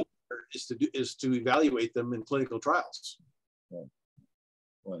point is to evaluate them in clinical trials. Right.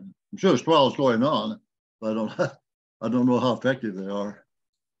 Right. I'm sure there's trials going on, but I don't know how effective they are.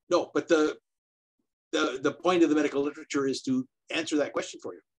 No, but the point of the medical literature is to answer that question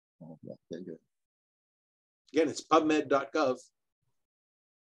for you. Oh, yeah, okay, good. Again, it's pubmed.gov.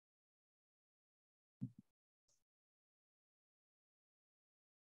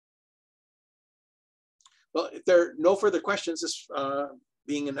 Well, if there are no further questions, this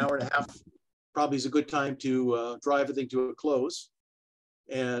being an hour and a half probably is a good time to draw everything to a close.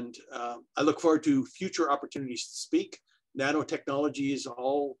 And I look forward to future opportunities to speak. Nanotechnology has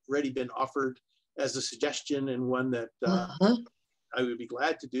already been offered as a suggestion and one that I would be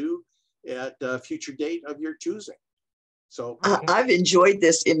glad to do at a future date of your choosing. So I've enjoyed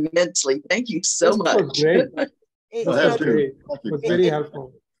this immensely. Thank you so much. Great. It was very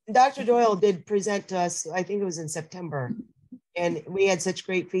helpful. Dr. Doyle did present to us, I think it was in September, and we had such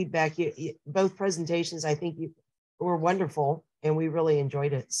great feedback. Both presentations, I think were wonderful, and we really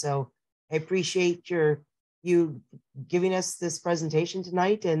enjoyed it. So I appreciate you giving us this presentation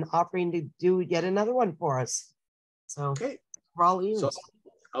tonight and offering to do yet another one for us. So okay, we're all ears. So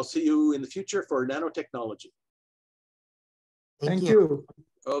I'll see you in the future for nanotechnology. Thank you.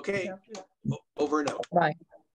 Okay, over and out. Bye.